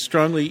 I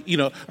strongly,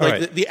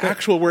 the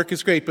actual work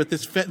is great, but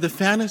the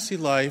fantasy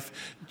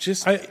life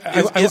just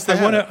is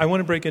that. I want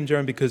to break in,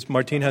 Jaron, because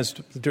Martine has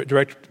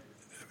direct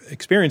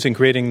experience in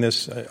creating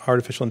this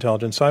artificial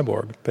intelligence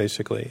cyborg,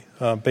 basically,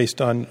 based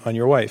on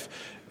your wife.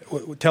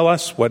 Tell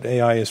us what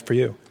AI is for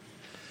you.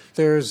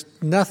 There's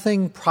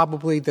nothing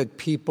probably that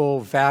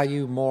people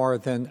value more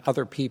than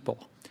other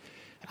people.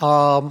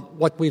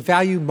 What we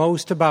value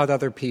most about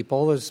other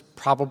people is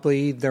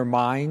probably their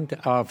mind,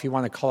 if you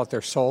want to call it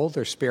their soul,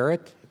 their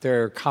spirit,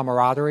 their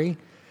camaraderie.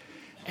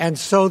 And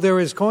so there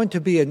is going to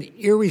be an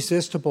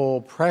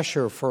irresistible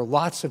pressure for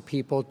lots of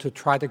people to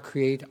try to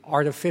create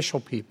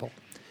artificial people.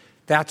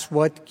 That's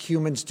what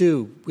humans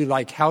do. We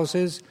like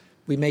houses,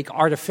 we make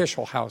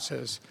artificial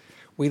houses.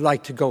 We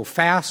like to go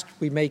fast,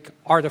 we make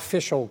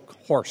artificial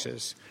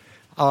horses.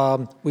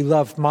 We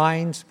love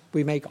minds,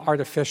 we make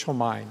artificial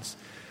minds.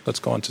 Let's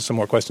go on to some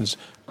more questions.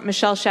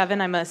 Michelle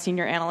Shevin, I'm a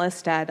senior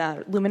analyst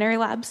at Luminary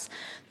Labs.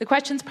 The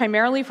question's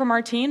primarily for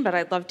Martine, but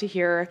I'd love to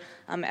hear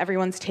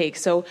everyone's take.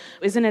 So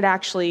isn't it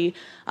actually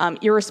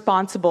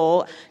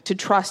irresponsible to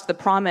trust the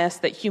promise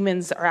that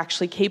humans are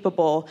actually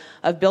capable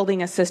of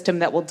building a system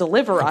that will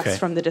deliver us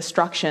from the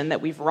destruction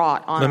that we've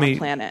wrought on our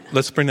planet?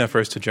 Let's bring that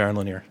first to Jaron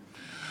Lanier.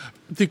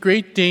 The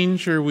great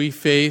danger we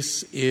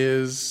face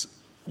is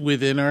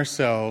within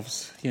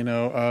ourselves.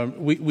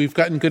 We've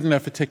gotten good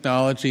enough at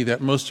technology that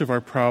most of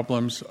our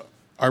problems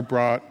are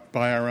brought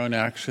by our own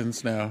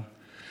actions now.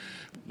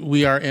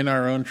 We are in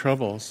our own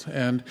troubles.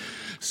 And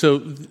so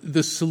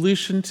the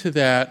solution to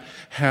that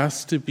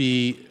has to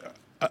be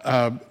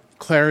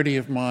clarity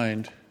of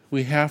mind.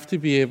 We have to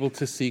be able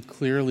to see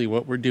clearly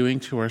what we're doing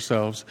to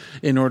ourselves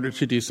in order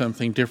to do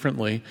something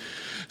differently.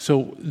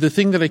 So the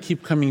thing that I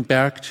keep coming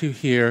back to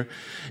here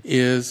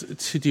is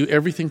to do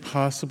everything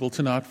possible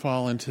to not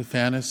fall into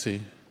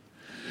fantasy.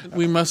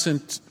 We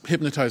mustn't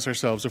hypnotize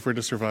ourselves if we're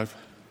to survive.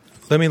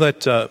 Let me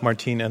let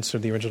Martine answer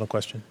the original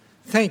question.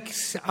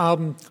 Thanks.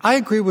 I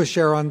agree with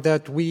Jaron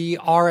that we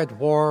are at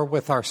war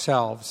with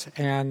ourselves,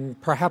 and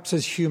perhaps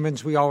as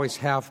humans we always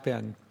have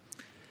been.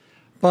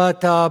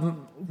 But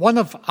one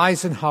of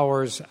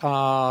Eisenhower's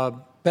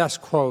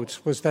best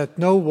quotes was that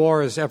no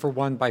war is ever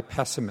won by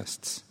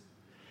pessimists.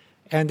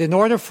 And in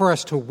order for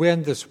us to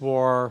win this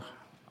war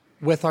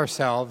with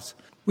ourselves,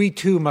 we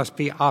too must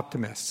be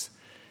optimists.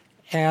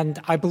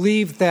 And I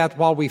believe that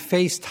while we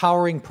face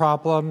towering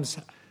problems,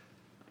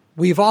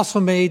 we've also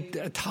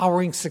made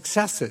towering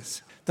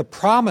successes. The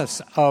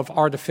promise of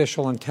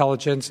artificial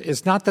intelligence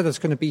is not that it's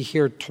going to be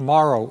here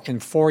tomorrow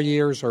in 4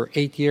 years or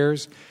 8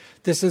 years.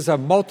 This is a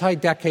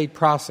multi-decade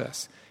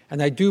process,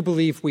 and I do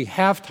believe we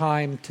have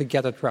time to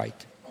get it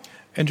right.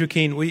 Andrew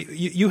Keen,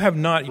 you have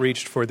not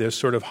reached for this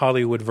sort of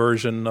Hollywood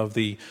version of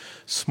the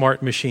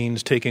smart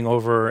machines taking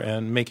over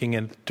and making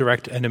a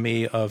direct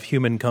enemy of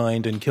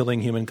humankind and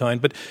killing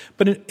humankind.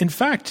 But in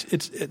fact,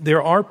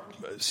 there are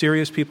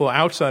serious people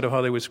outside of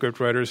Hollywood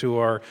scriptwriters who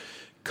are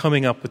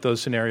coming up with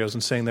those scenarios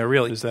and saying they're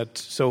real. Is that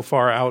so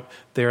far out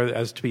there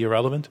as to be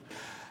irrelevant?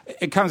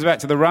 It comes back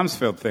to the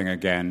Rumsfeld thing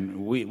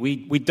again.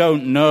 We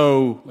don't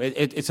know.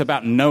 It's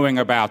about knowing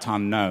about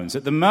unknowns.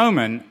 At the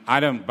moment,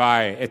 I don't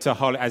buy it.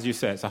 As you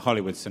say, it's a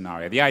Hollywood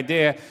scenario. The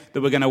idea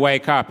that we're going to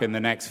wake up in the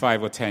next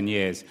 5 or 10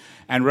 years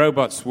and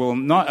robots will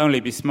not only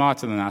be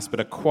smarter than us, but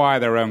acquire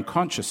their own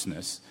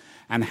consciousness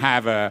and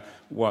have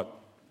what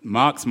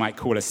Marx might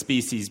call a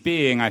species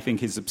being, I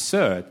think is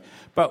absurd.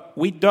 But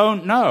we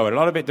don't know. A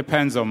lot of it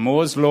depends on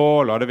Moore's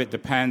law. A lot of it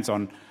depends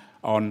on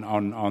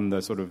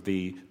the sort of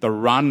the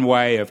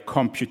runway of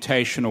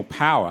computational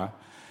power.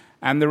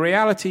 And the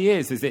reality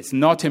is it's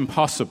not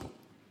impossible.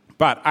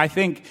 But I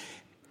think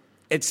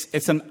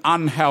it's an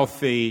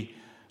unhealthy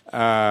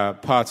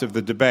part of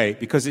the debate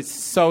because it's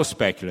so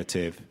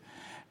speculative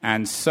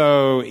and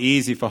so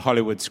easy for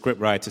Hollywood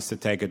scriptwriters to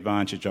take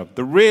advantage of.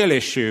 The real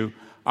issue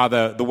are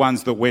the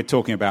ones that we're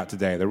talking about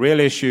today. The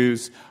real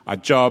issues are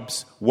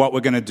jobs, what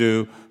we're going to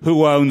do,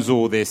 who owns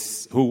all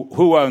this,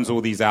 who owns all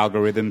these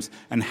algorithms,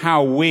 and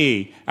how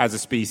we as a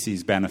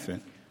species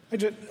benefit.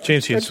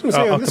 James Hughes, I just want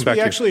to say on this, we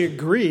actually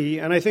agree,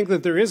 and I think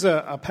that there is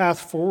a path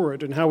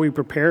forward in how we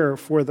prepare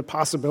for the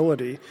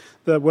possibility,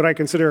 what I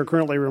consider a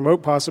currently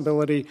remote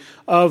possibility,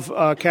 of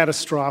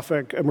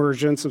catastrophic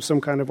emergence of some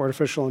kind of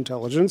artificial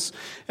intelligence.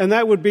 And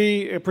that would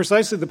be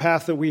precisely the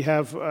path that we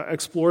have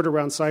explored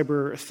around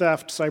cyber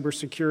theft,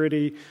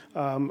 cybersecurity,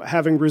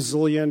 having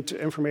resilient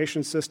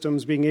information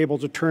systems, being able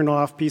to turn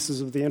off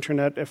pieces of the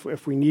internet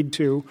if we need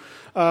to.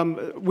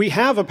 We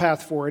have a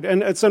path forward,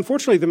 and it's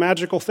unfortunately the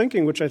magical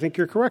thinking, which I think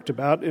you're correct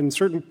about, in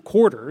certain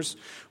quarters,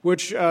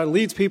 which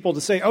leads people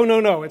to say, oh,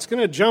 no, it's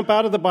going to jump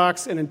out of the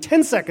box, and in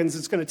 10 seconds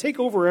it's going to take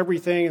over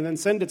everything and then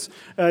send its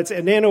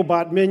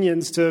nanobot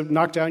minions to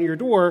knock down your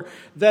door.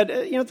 That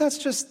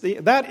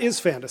is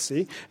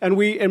fantasy,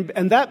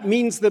 and that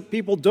means that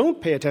people don't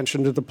pay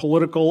attention to the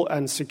political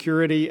and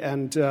security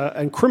and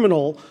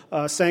criminal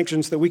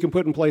sanctions that we can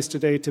put in place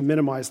today to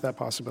minimize that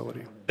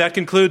possibility. That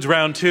concludes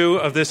round 2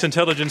 of this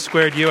Intelligence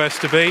Squared U.S.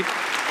 debate,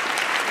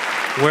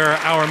 where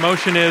our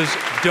motion is,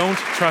 don't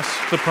trust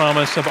the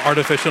promise of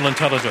artificial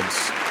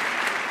intelligence.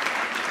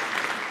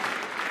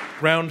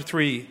 Round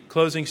 3,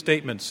 closing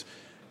statements.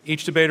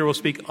 Each debater will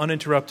speak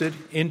uninterrupted,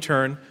 in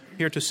turn.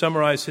 Here to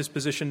summarize his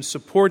position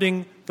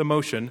supporting the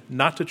motion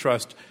not to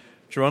trust,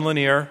 Jaron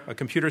Lanier, a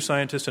computer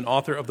scientist and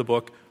author of the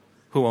book,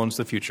 Who Owns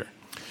the Future?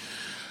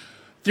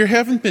 There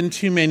haven't been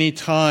too many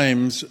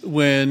times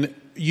when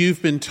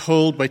you've been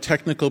told by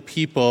technical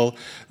people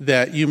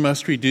that you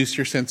must reduce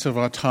your sense of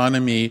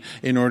autonomy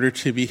in order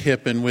to be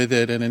hip and with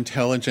it and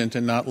intelligent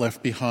and not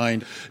left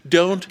behind.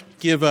 Don't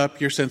give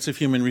up your sense of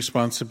human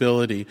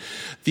responsibility.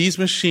 These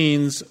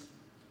machines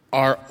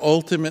are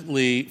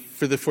ultimately,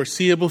 for the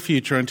foreseeable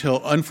future,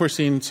 until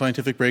unforeseen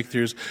scientific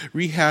breakthroughs,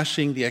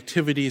 rehashing the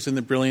activities and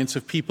the brilliance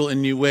of people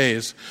in new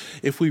ways.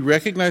 If we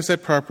recognize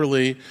that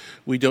properly,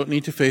 we don't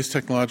need to face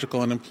technological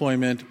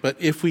unemployment. But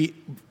if we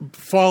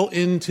fall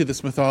into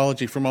this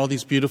mythology from all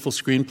these beautiful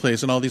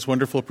screenplays and all these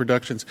wonderful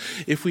productions,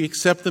 if we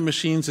accept the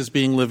machines as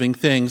being living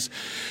things,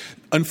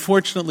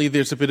 unfortunately,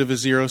 there's a bit of a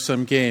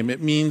zero-sum game. It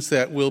means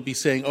that we'll be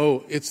saying,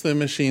 oh, it's the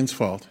machine's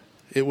fault.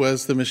 It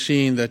was the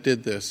machine that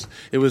did this.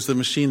 It was the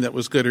machine that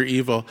was good or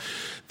evil.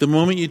 The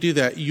moment you do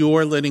that,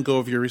 you're letting go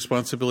of your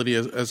responsibility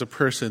as a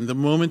person. The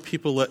moment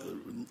people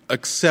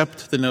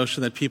accept the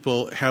notion that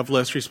people have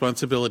less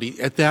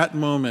responsibility, at that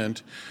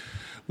moment,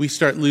 we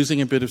start losing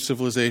a bit of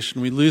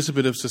civilization. We lose a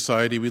bit of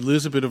society. We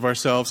lose a bit of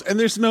ourselves. And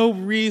there's no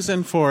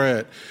reason for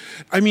it.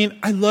 I mean,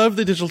 I love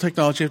the digital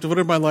technology. I've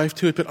devoted my life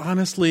to it. But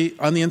honestly,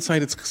 on the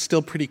inside, it's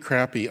still pretty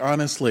crappy.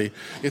 Honestly,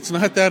 it's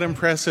not that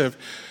impressive.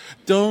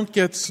 Don't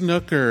get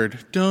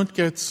snookered. Don't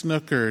get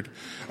snookered.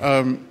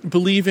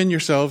 Believe in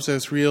yourselves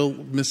as real,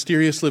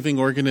 mysterious living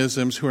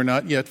organisms who are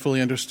not yet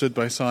fully understood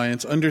by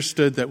science.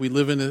 Understood that we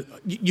live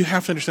you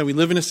have to understand, we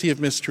live in a sea of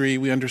mystery.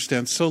 We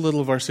understand so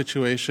little of our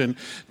situation.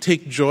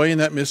 Take joy in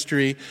that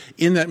mystery.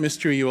 In that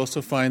mystery, you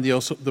also find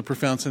the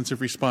profound sense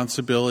of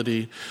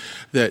responsibility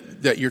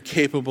that you're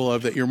capable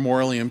of, that you're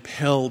morally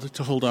impelled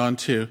to hold on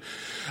to.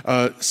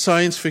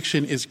 Science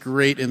fiction is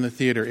great in the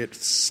theater. It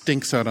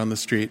stinks out on the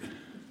street.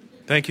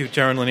 Thank you,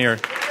 Jaron Lanier.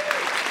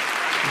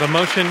 The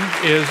motion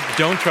is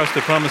don't trust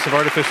the promise of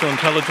artificial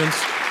intelligence.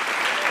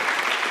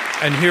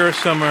 And here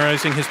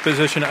summarizing his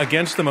position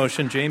against the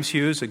motion, James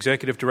Hughes,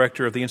 Executive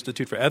Director of the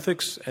Institute for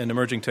Ethics and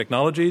Emerging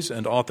Technologies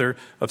and author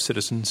of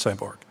Citizen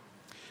Cyborg.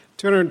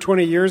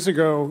 220 years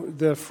ago,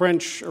 the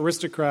French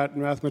aristocrat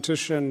and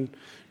mathematician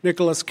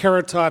Nicolas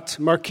Caratat,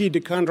 Marquis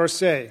de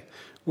Condorcet,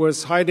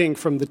 was hiding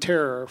from the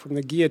terror, from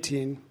the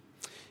guillotine.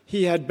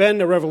 He had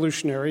been a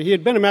revolutionary. He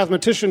had been a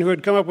mathematician who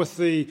had come up with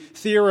the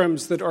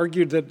theorems that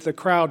argued that the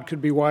crowd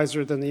could be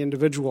wiser than the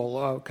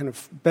individual, kind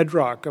of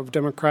bedrock of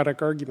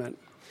democratic argument.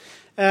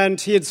 And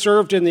he had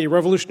served in the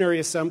Revolutionary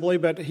Assembly,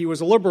 but he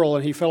was a liberal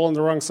and he fell on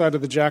the wrong side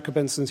of the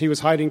Jacobins since he was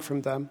hiding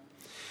from them.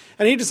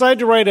 And he decided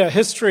to write a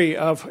history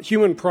of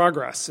human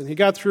progress. And he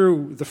got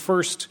through the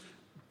first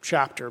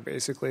chapter,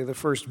 basically, the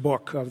first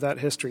book of that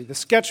history, the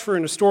sketch for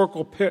an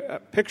historical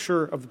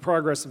picture of the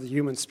progress of the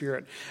human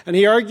spirit. And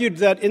he argued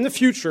that in the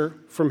future,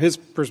 from his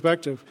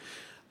perspective,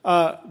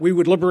 we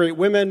would liberate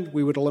women,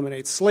 we would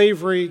eliminate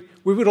slavery,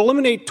 we would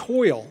eliminate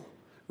toil,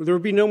 there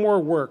would be no more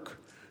work,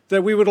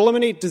 that we would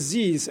eliminate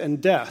disease and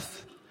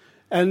death,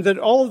 and that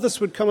all of this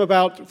would come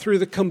about through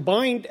the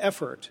combined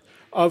effort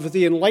of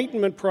the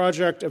Enlightenment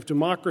project of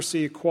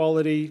democracy,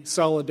 equality,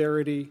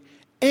 solidarity,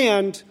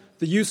 and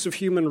the use of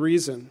human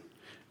reason.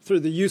 through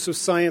the use of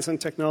science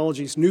and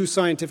technologies, new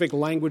scientific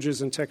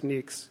languages and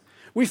techniques.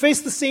 We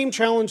face the same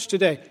challenge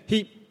today.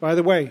 By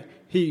the way,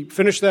 he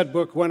finished that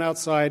book, went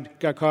outside,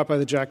 got caught by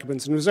the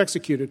Jacobins, and was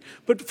executed.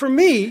 But for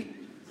me,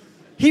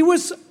 he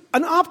was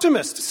an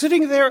optimist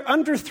sitting there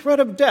under threat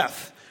of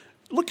death,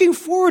 looking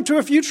forward to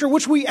a future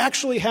which we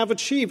actually have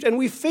achieved. And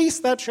we face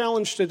that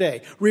challenge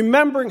today,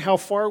 remembering how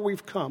far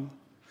we've come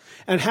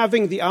and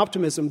having the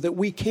optimism that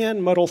we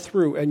can muddle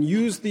through and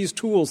use these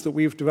tools that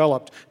we've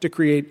developed to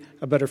create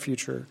a better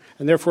future.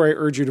 And therefore, I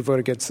urge you to vote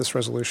against this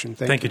resolution.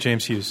 Thank you,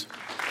 James Hughes.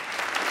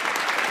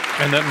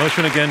 And that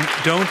motion again,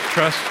 don't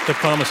trust the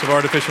promise of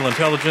artificial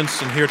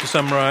intelligence. And here to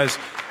summarize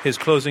his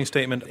closing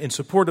statement in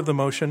support of the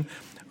motion,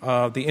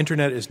 the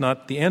Internet is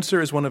not the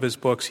answer is one of his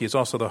books. He is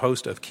also the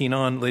host of Keen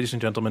On. Ladies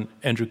and gentlemen,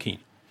 Andrew Keen.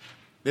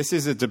 This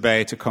is a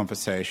debate, a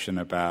conversation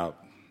about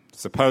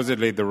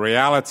supposedly the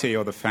reality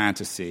or the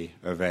fantasy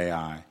of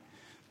AI.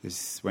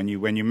 When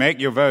you make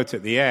your vote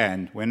at the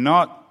end, we're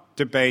not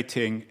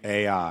debating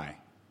AI.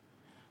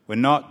 We're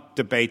not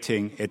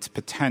debating its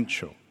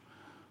potential.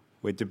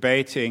 We're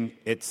debating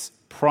its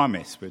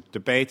promise. We're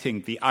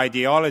debating the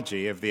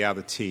ideology of the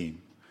other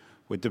team.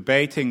 We're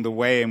debating the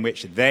way in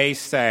which they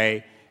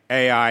say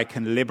AI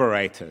can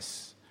liberate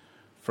us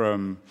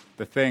from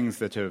the things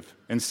that have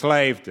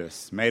enslaved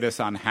us, made us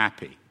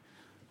unhappy,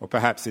 or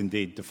perhaps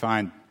indeed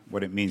defined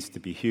what it means to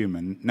be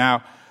human.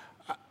 Now,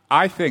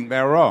 I think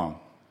they're wrong.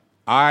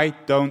 I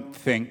don't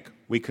think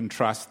we can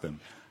trust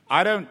them.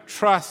 I don't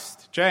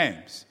trust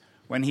James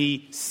when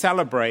he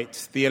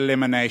celebrates the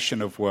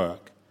elimination of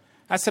work.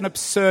 That's an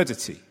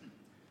absurdity.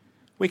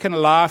 We can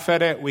laugh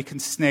at it, we can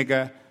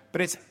snigger,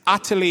 but it's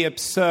utterly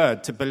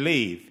absurd to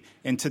believe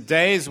in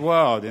today's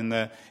world, in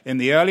the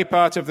early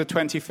part of the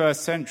 21st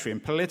century, in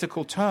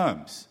political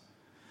terms,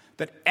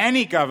 that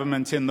any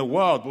government in the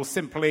world will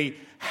simply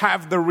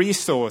have the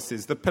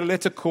resources, the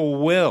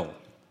political will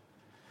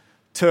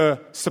to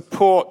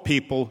support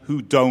people who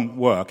don't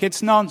work.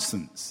 It's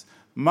nonsense.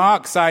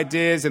 Marx's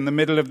ideas in the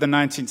middle of the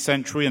 19th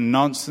century are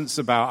nonsense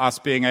about us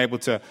being able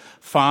to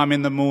farm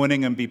in the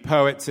morning and be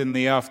poets in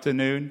the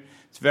afternoon.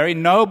 It's very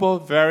noble,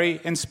 very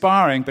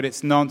inspiring, but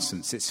it's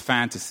nonsense. It's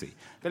fantasy.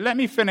 But let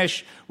me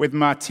finish with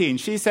Martine.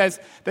 She says,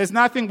 there's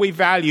nothing we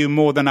value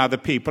more than other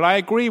people. I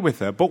agree with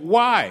her. But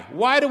why?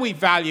 Why do we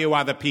value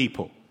other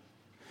people?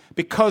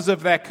 Because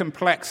of their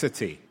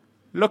complexity.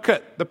 Look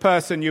at the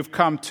person you've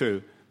come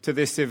to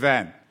this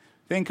event.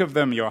 Think of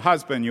them, your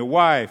husband, your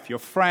wife, your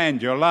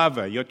friend, your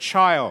lover, your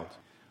child.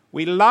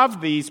 We love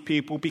these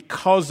people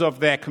because of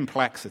their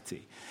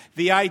complexity.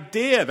 The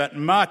idea that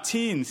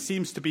Martine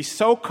seems to be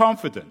so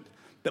confident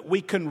that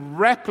we can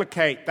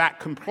replicate that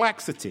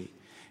complexity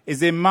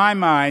is, in my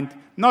mind,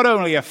 not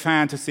only a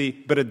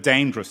fantasy, but a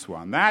dangerous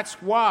one. That's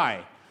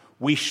why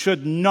we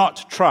should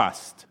not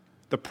trust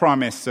the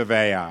promise of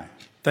AI.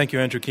 Thank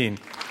you, Andrew Keen.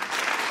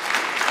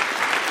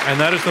 And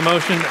that is the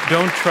motion,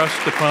 don't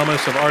trust the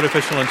promise of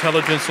artificial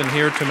intelligence. And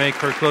here to make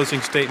her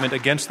closing statement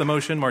against the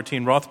motion,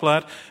 Martine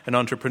Rothblatt, an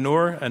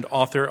entrepreneur and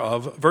author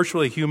of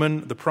Virtually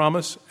Human, The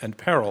Promise and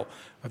Peril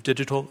of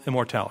Digital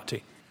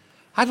Immortality.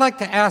 I'd like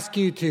to ask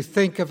you to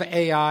think of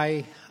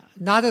AI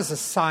not as a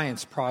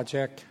science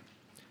project,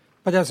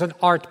 but as an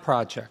art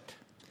project.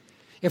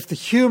 If the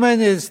human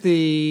is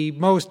the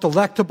most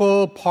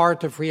delectable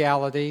part of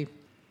reality,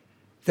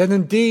 then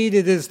indeed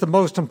it is the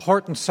most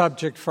important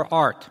subject for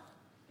art.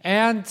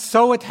 And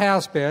so it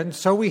has been,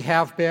 so we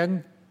have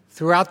been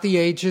throughout the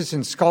ages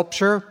in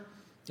sculpture,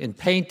 in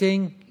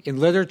painting, in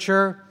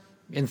literature,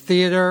 in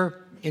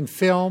theater, in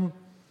film,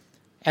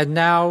 and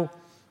now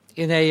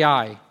in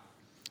AI.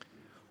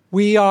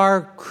 We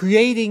are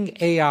creating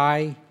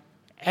AI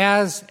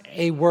as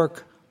a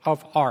work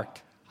of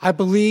art. I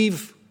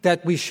believe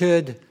that we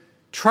should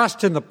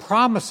trust in the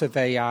promise of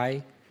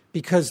AI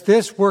because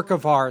this work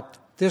of art,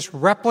 this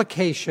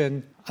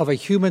replication of a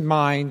human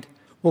mind,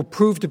 will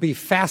prove to be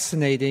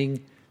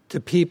fascinating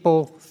to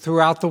people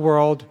throughout the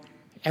world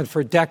and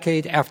for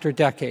decade after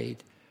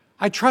decade.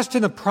 I trust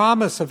in the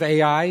promise of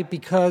AI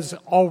because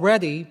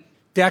already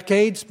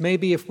decades,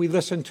 maybe if we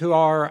listen to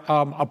our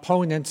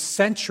opponents,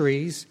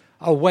 centuries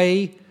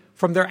away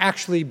from there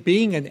actually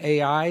being an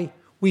AI,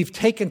 we've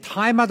taken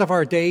time out of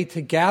our day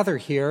to gather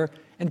here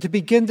and to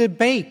begin to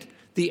debate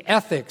the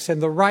ethics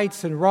and the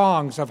rights and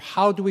wrongs of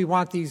how do we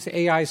want these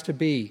AIs to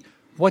be?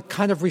 What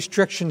kind of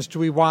restrictions do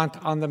we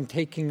want on them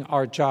taking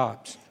our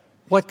jobs?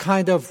 What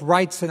kind of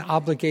rights and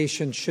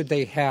obligations should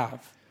they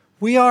have?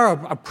 We are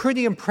a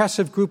pretty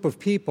impressive group of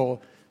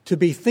people to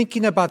be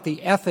thinking about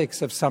the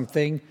ethics of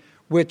something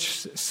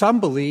which some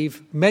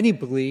believe, many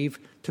believe,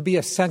 to be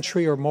a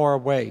century or more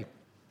away.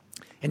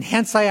 And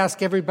hence I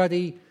ask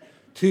everybody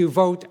to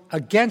vote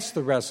against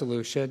the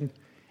resolution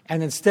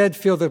and instead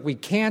feel that we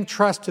can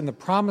trust in the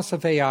promise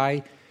of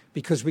AI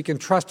because we can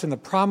trust in the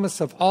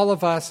promise of all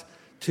of us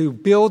to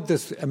build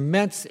this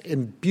immense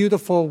and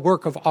beautiful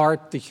work of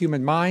art, the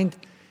human mind,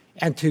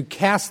 and to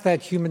cast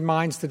that human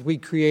minds that we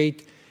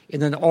create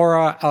in an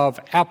aura of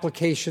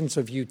applications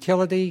of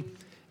utility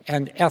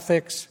and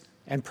ethics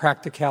and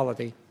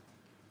practicality.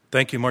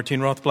 Thank you,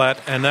 Martine Rothblatt.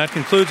 And that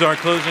concludes our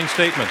closing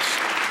statements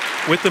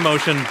with the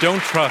motion,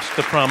 don't trust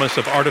the promise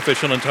of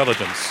artificial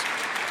intelligence.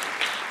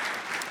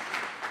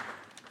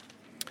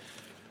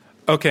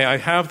 Okay, I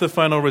have the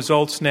final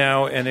results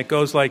now, and it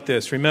goes like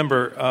this.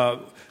 Remember,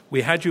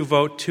 we had you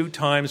vote 2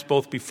 times,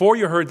 both before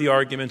you heard the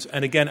arguments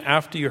and again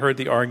after you heard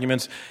the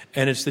arguments,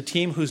 and it's the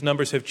team whose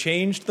numbers have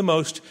changed the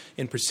most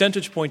in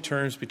percentage point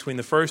terms between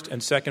the first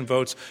and second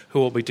votes who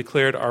will be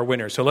declared our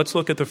winner. So let's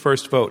look at the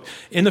first vote.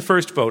 In the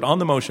first vote, on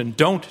the motion,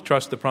 don't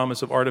trust the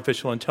promise of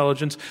artificial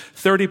intelligence,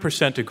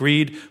 30%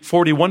 agreed,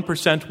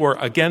 41% were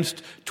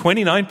against,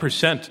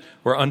 29%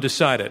 were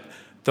undecided.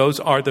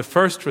 Those are the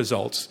first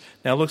results.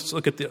 Now let's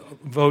look at the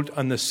vote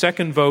on the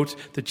second vote.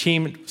 The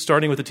team,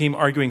 starting with the team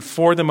arguing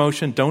for the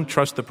motion, don't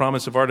trust the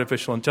promise of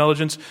artificial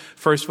intelligence.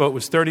 First vote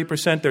was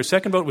 30%. Their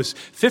second vote was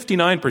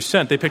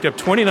 59%. They picked up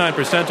 29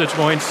 percentage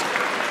points.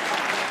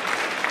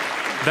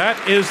 That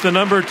is the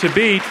number to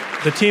beat.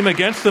 The team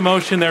against the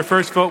motion, their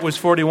first vote was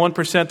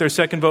 41%. Their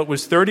second vote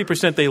was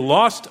 30%. They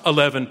lost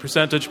 11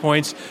 percentage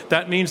points.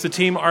 That means the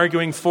team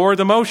arguing for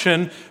the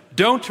motion,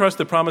 don't trust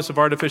the promise of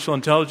artificial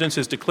intelligence,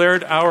 is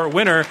declared our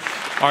winner.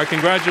 Our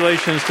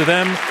congratulations to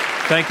them.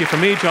 Thank you from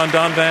me, John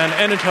Donvan,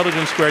 and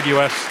Intelligence Squared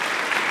US.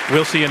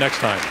 We'll see you next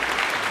time.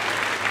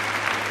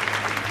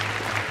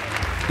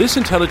 This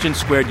Intelligence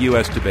Squared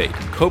US debate,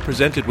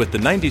 co-presented with the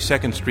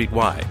 92nd Street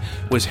Y,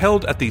 was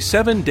held at the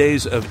 7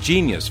 Days of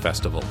Genius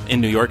Festival in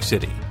New York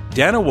City.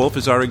 Dana Wolf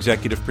is our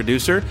executive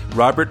producer,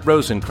 Robert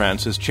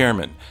Rosenkrantz is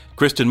chairman.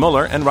 Kristen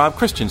Muller and Rob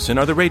Christensen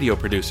are the radio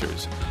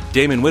producers.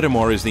 Damon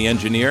Whittemore is the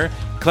engineer.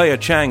 Clea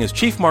Chang is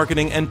chief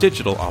marketing and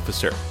digital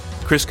officer.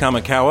 Chris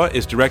Kamikawa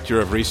is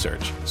director of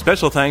research.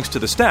 Special thanks to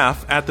the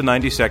staff at the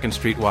 92nd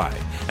Street Y.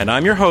 And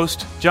I'm your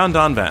host, John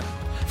Donvan.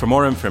 For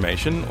more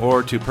information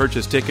or to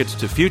purchase tickets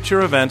to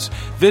future events,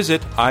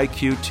 visit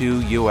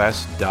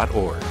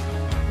iq2us.org.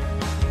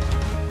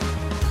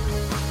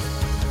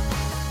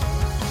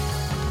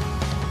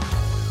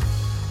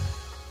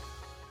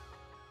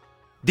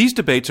 These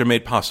debates are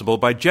made possible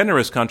by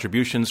generous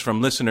contributions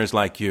from listeners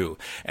like you,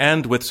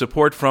 and with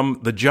support from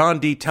the John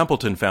D.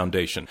 Templeton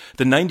Foundation,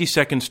 the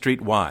 92nd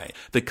Street Y,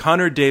 the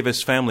Connor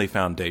Davis Family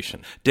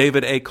Foundation,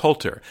 David A.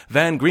 Coulter,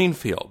 Van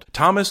Greenfield,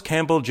 Thomas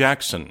Campbell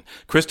Jackson,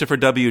 Christopher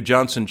W.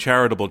 Johnson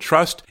Charitable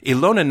Trust,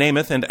 Ilona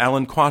Namath and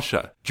Alan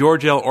Quasha,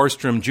 George L.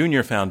 Orstrom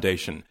Jr.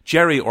 Foundation,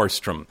 Jerry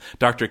Orstrom,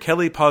 Dr.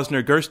 Kelly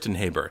Posner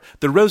Gerstenhaber,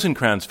 the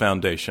Rosenkrantz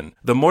Foundation,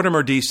 the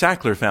Mortimer D.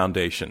 Sackler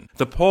Foundation,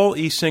 the Paul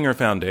E. Singer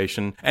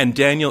Foundation, and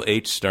Daniel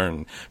H.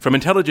 Stern. From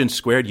Intelligence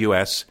Squared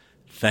US,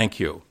 thank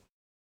you.